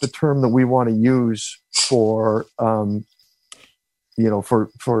is not the term that we want to use for Zoom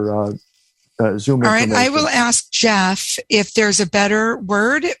information. All right, I will ask Jeff if there's a better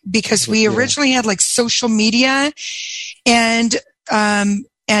word, because we originally had like social media and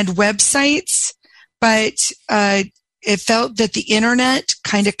websites, but it felt that the internet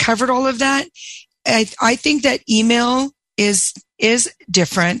kind of covered all of that. I think that email is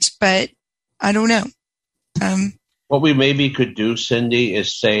different, but I don't know. What we maybe could do, Cindy,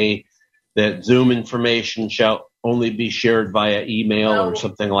 is say that Zoom information shall only be shared via email or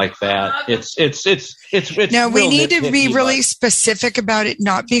something like that. It's no, we need to be really specific about it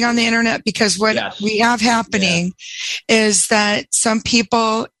not being on the internet, because what we have happening is that some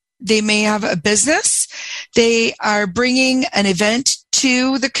people, they may have a business. They are bringing an event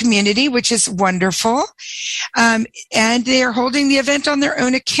to the community, which is wonderful. And they are holding the event on their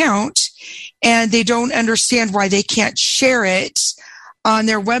own account, and they don't understand why they can't share it on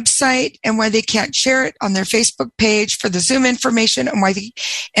their website and why they can't share it on their Facebook page for the Zoom information, and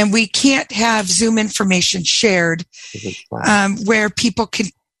we can't have Zoom information shared where people can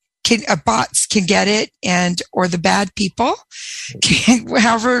bots can get it, or the bad people,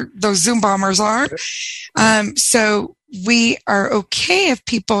 however those Zoom bombers are. So we are okay if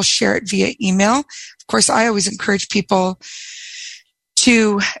people share it via email. Of course, I always encourage people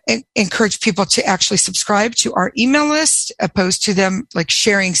to actually subscribe to our email list, opposed to them like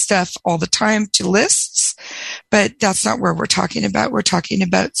sharing stuff all the time to lists. But that's not where we're talking about. We're talking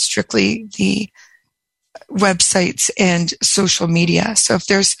about strictly the websites and social media. So if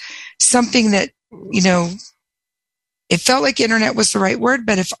there's something that, it felt like internet was the right word,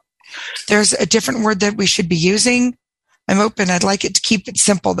 but if there's a different word that we should be using, I'm open. I'd like it to keep it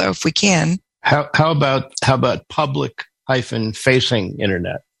simple though, if we can. How about public-facing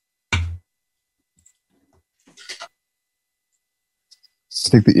internet? I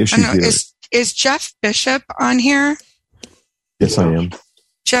think the issue here is Jeff Bishop on here? Yes, I am.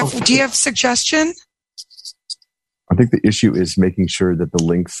 Jeff, do you have a suggestion? I think the issue is making sure that the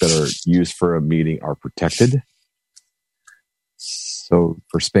links that are used for a meeting are protected. So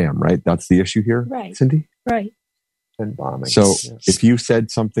for spam, right? That's the issue here, right? Cindy? Right. And bombing. So if you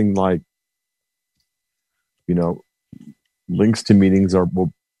said something like, links to meetings are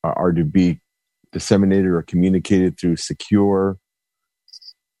to be disseminated or communicated through secure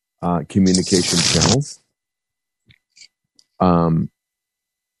communication channels.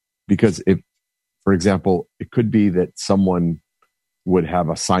 Because if, for example, it could be that someone would have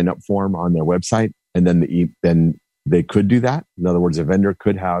a sign-up form on their website, and then then they could do that. In other words, a vendor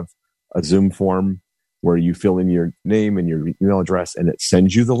could have a Zoom form where you fill in your name and your email address, and it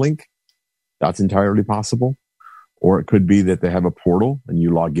sends you the link. That's entirely possible. Or it could be that they have a portal, and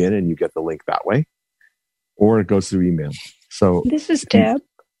you log in and you get the link that way. Or it goes through email. So this is Deb.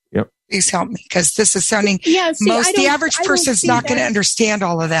 Yep. Please help me, because this is sounding. Yeah, see, the average person's not going to understand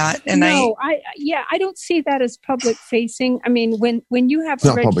all of that. And I don't see that as public facing. I mean, when you have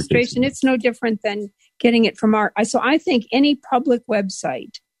a registration, it's no different than getting it from our. So I think any public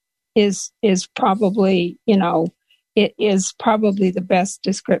website is probably, it is probably the best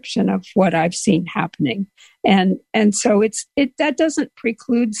description of what I've seen happening. And so that doesn't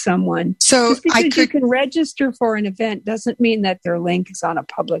preclude someone. So just because you can register for an event doesn't mean that their link is on a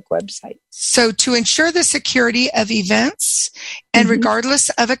public website. So to ensure the security of events and regardless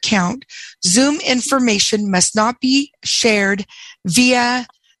of account, Zoom information must not be shared via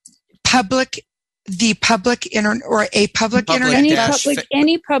the public internet or a public internet.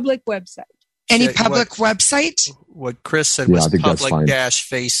 Any public website. Any public website? What Chris said was public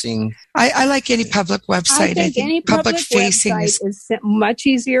facing. I like any public website. I think any public facing is much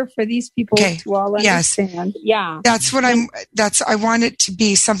easier for these people to all understand. Yes. Yeah. That's what I want it to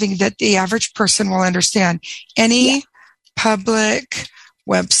be something that the average person will understand. Any public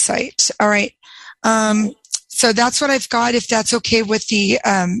website. All right. So that's what I've got. If that's okay with the,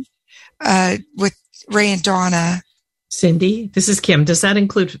 with Ray and Donna. Cindy, this is Kim. Does that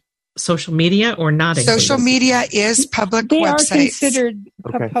include social media or not? Social media is public they websites. They are considered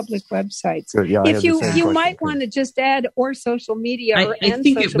public websites. Good. Yeah, if you might want to just add or social media or I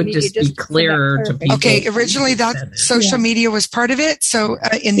think it would just be clearer to people. Okay, originally that social media was part of it. So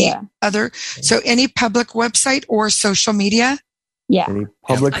in the other, so any public website or social media? Yeah. Any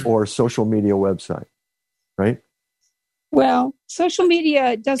public or social media website, right? Well, social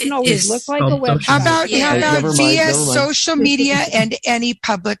media doesn't always look like a website. How about via social media and any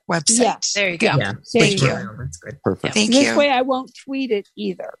public website? Yes. There you go. Yeah. Thank you. That's good. Perfect. Thank you. This way I won't tweet it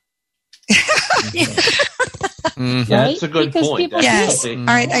either. Yeah, that's a good point. Yes. All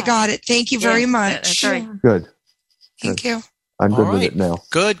right, I got it. Thank you very much. That's right. Good. Thank you. I'm good with it now.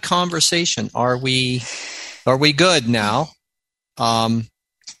 Good conversation. Are we good now?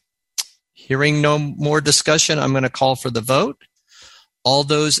 Hearing no more discussion, I'm going to call for the vote. All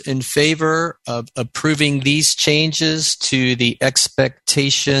those in favor of approving these changes to the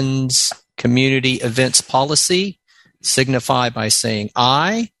expectations community events policy signify by saying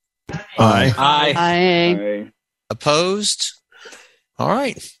aye. Aye. Aye. Opposed? All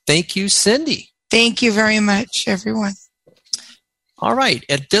right. Thank you, Cindy. Thank you very much, everyone. All right.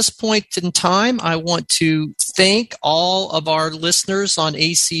 At this point in time, I want to thank all of our listeners on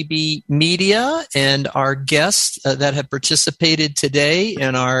ACB Media and our guests that have participated today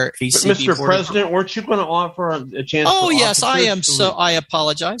in our ACB But Mr. President, weren't you going to offer a chance? Oh, yes, I am. So I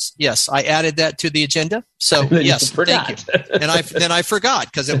apologize. Yes, I added that to the agenda. So yes, thank you. And I forgot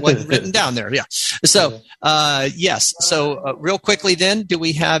because it wasn't written down there. Yeah. So yes. So real quickly, then, do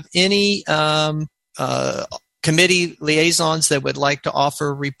we have any committee liaisons that would like to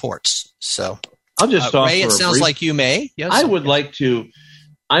offer reports? So I'll just offer Ray, it sounds like you may. Yes. I would like to.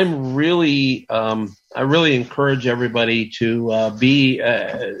 I really encourage everybody to be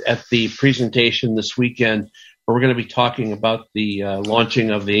at the presentation this weekend, where we're going to be talking about the launching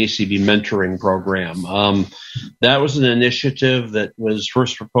of the ACB mentoring program. That was an initiative that was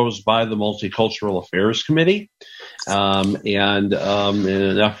first proposed by the Multicultural Affairs Committee, and in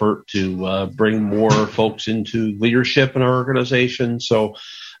an effort to bring more folks into leadership in our organization. So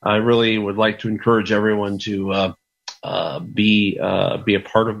I really would like to encourage everyone to be a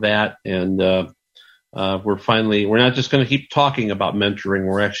part of that. And we're not just going to keep talking about mentoring.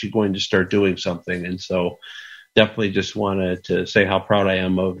 We're actually going to start doing something. And so definitely just wanted to say how proud I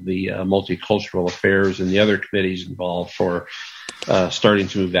am of the Multicultural Affairs and the other committees involved for starting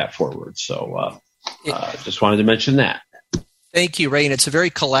to move that forward. So just wanted to mention that. Thank you, Ray. And it's a very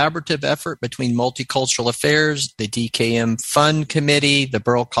collaborative effort between Multicultural Affairs, the DKM Fund Committee, the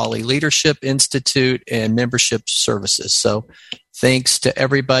Burl Colley Leadership Institute, and Membership Services. So thanks to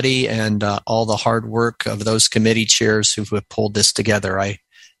everybody and all the hard work of those committee chairs who have pulled this together. It's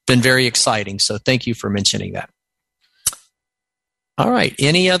been very exciting. So thank you for mentioning that. All right.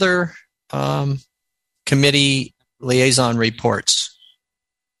 Any other committee liaison reports?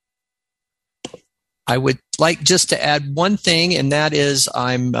 I would like just to add one thing, and that is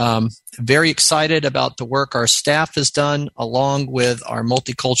I'm very excited about the work our staff has done along with our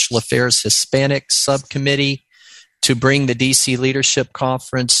Multicultural Affairs Hispanic Subcommittee to bring the DC Leadership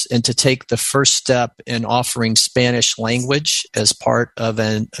Conference and to take the first step in offering Spanish language as part of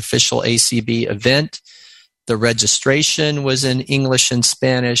an official ACB event. The registration was in English and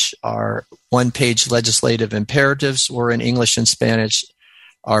Spanish. Our one-page legislative imperatives were in English and Spanish.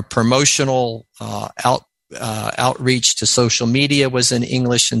 Our promotional outreach to social media was in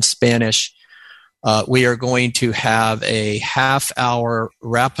English and Spanish. We are going to have a half-hour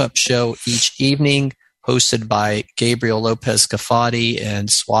wrap-up show each evening, hosted by Gabriel Lopez Cafati and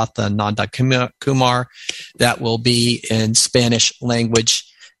Swatha Nandakumar. That will be in Spanish language.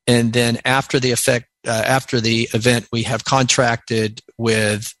 And then after the event, we have contracted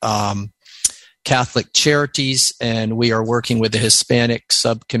with Catholic Charities, and we are working with the Hispanic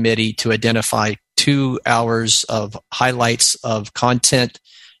subcommittee to identify 2 hours of highlights of content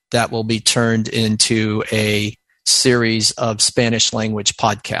that will be turned into a series of Spanish language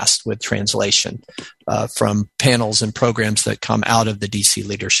podcasts with translation from panels and programs that come out of the DC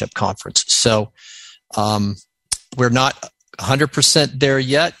Leadership Conference. So we're not 100% there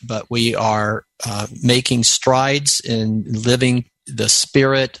yet, but we are making strides in living the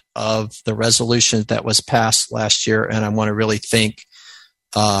spirit of the resolution that was passed last year. And I want to really thank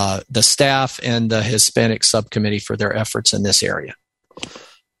the staff and the Hispanic subcommittee for their efforts in this area.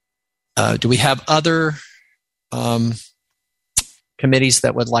 Do we have other committees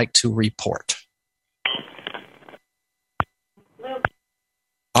that would like to report?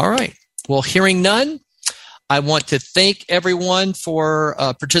 All right. Well, hearing none, I want to thank everyone for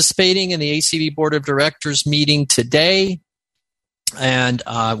participating in the ACB Board of Directors meeting today. And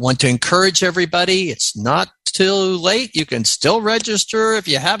I want to encourage everybody, it's not too late. You can still register if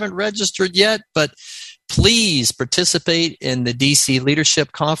you haven't registered yet, but please participate in the DC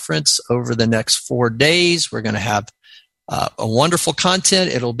Leadership Conference over the next 4 days. We're going to have a wonderful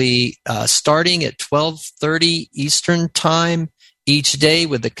content. It'll be starting at 12:30 Eastern Time each day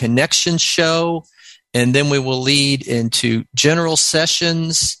with the Connection Show, and then we will lead into general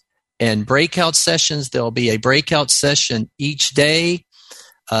sessions and breakout sessions. There'll be a breakout session each day.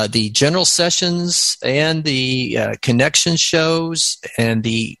 The general sessions and the Connection shows and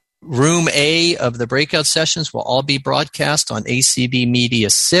the Room A of the breakout sessions will all be broadcast on ACB Media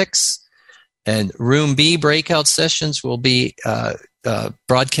 6, and Room B breakout sessions will be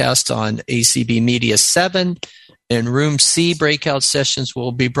broadcast on ACB Media 7, and Room C breakout sessions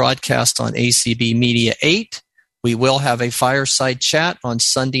will be broadcast on ACB Media 8. We will have a fireside chat on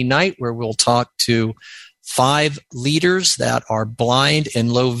Sunday night where we'll talk to 5 leaders that are blind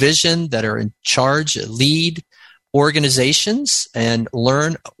and low vision that are in charge, lead organizations, and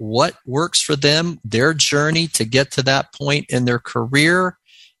learn what works for them, their journey to get to that point in their career,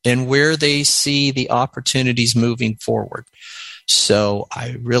 and where they see the opportunities moving forward. So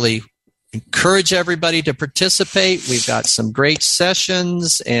I really encourage everybody to participate. We've got some great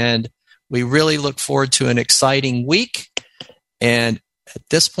sessions, and we really look forward to an exciting week. And at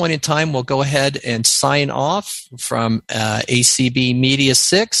this point in time, we'll go ahead and sign off from ACB Media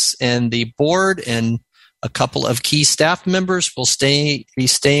 6, and the board and a couple of key staff members will be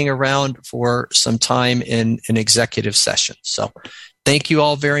staying around for some time in an executive session. So thank you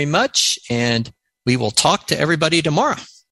all very much, and we will talk to everybody tomorrow.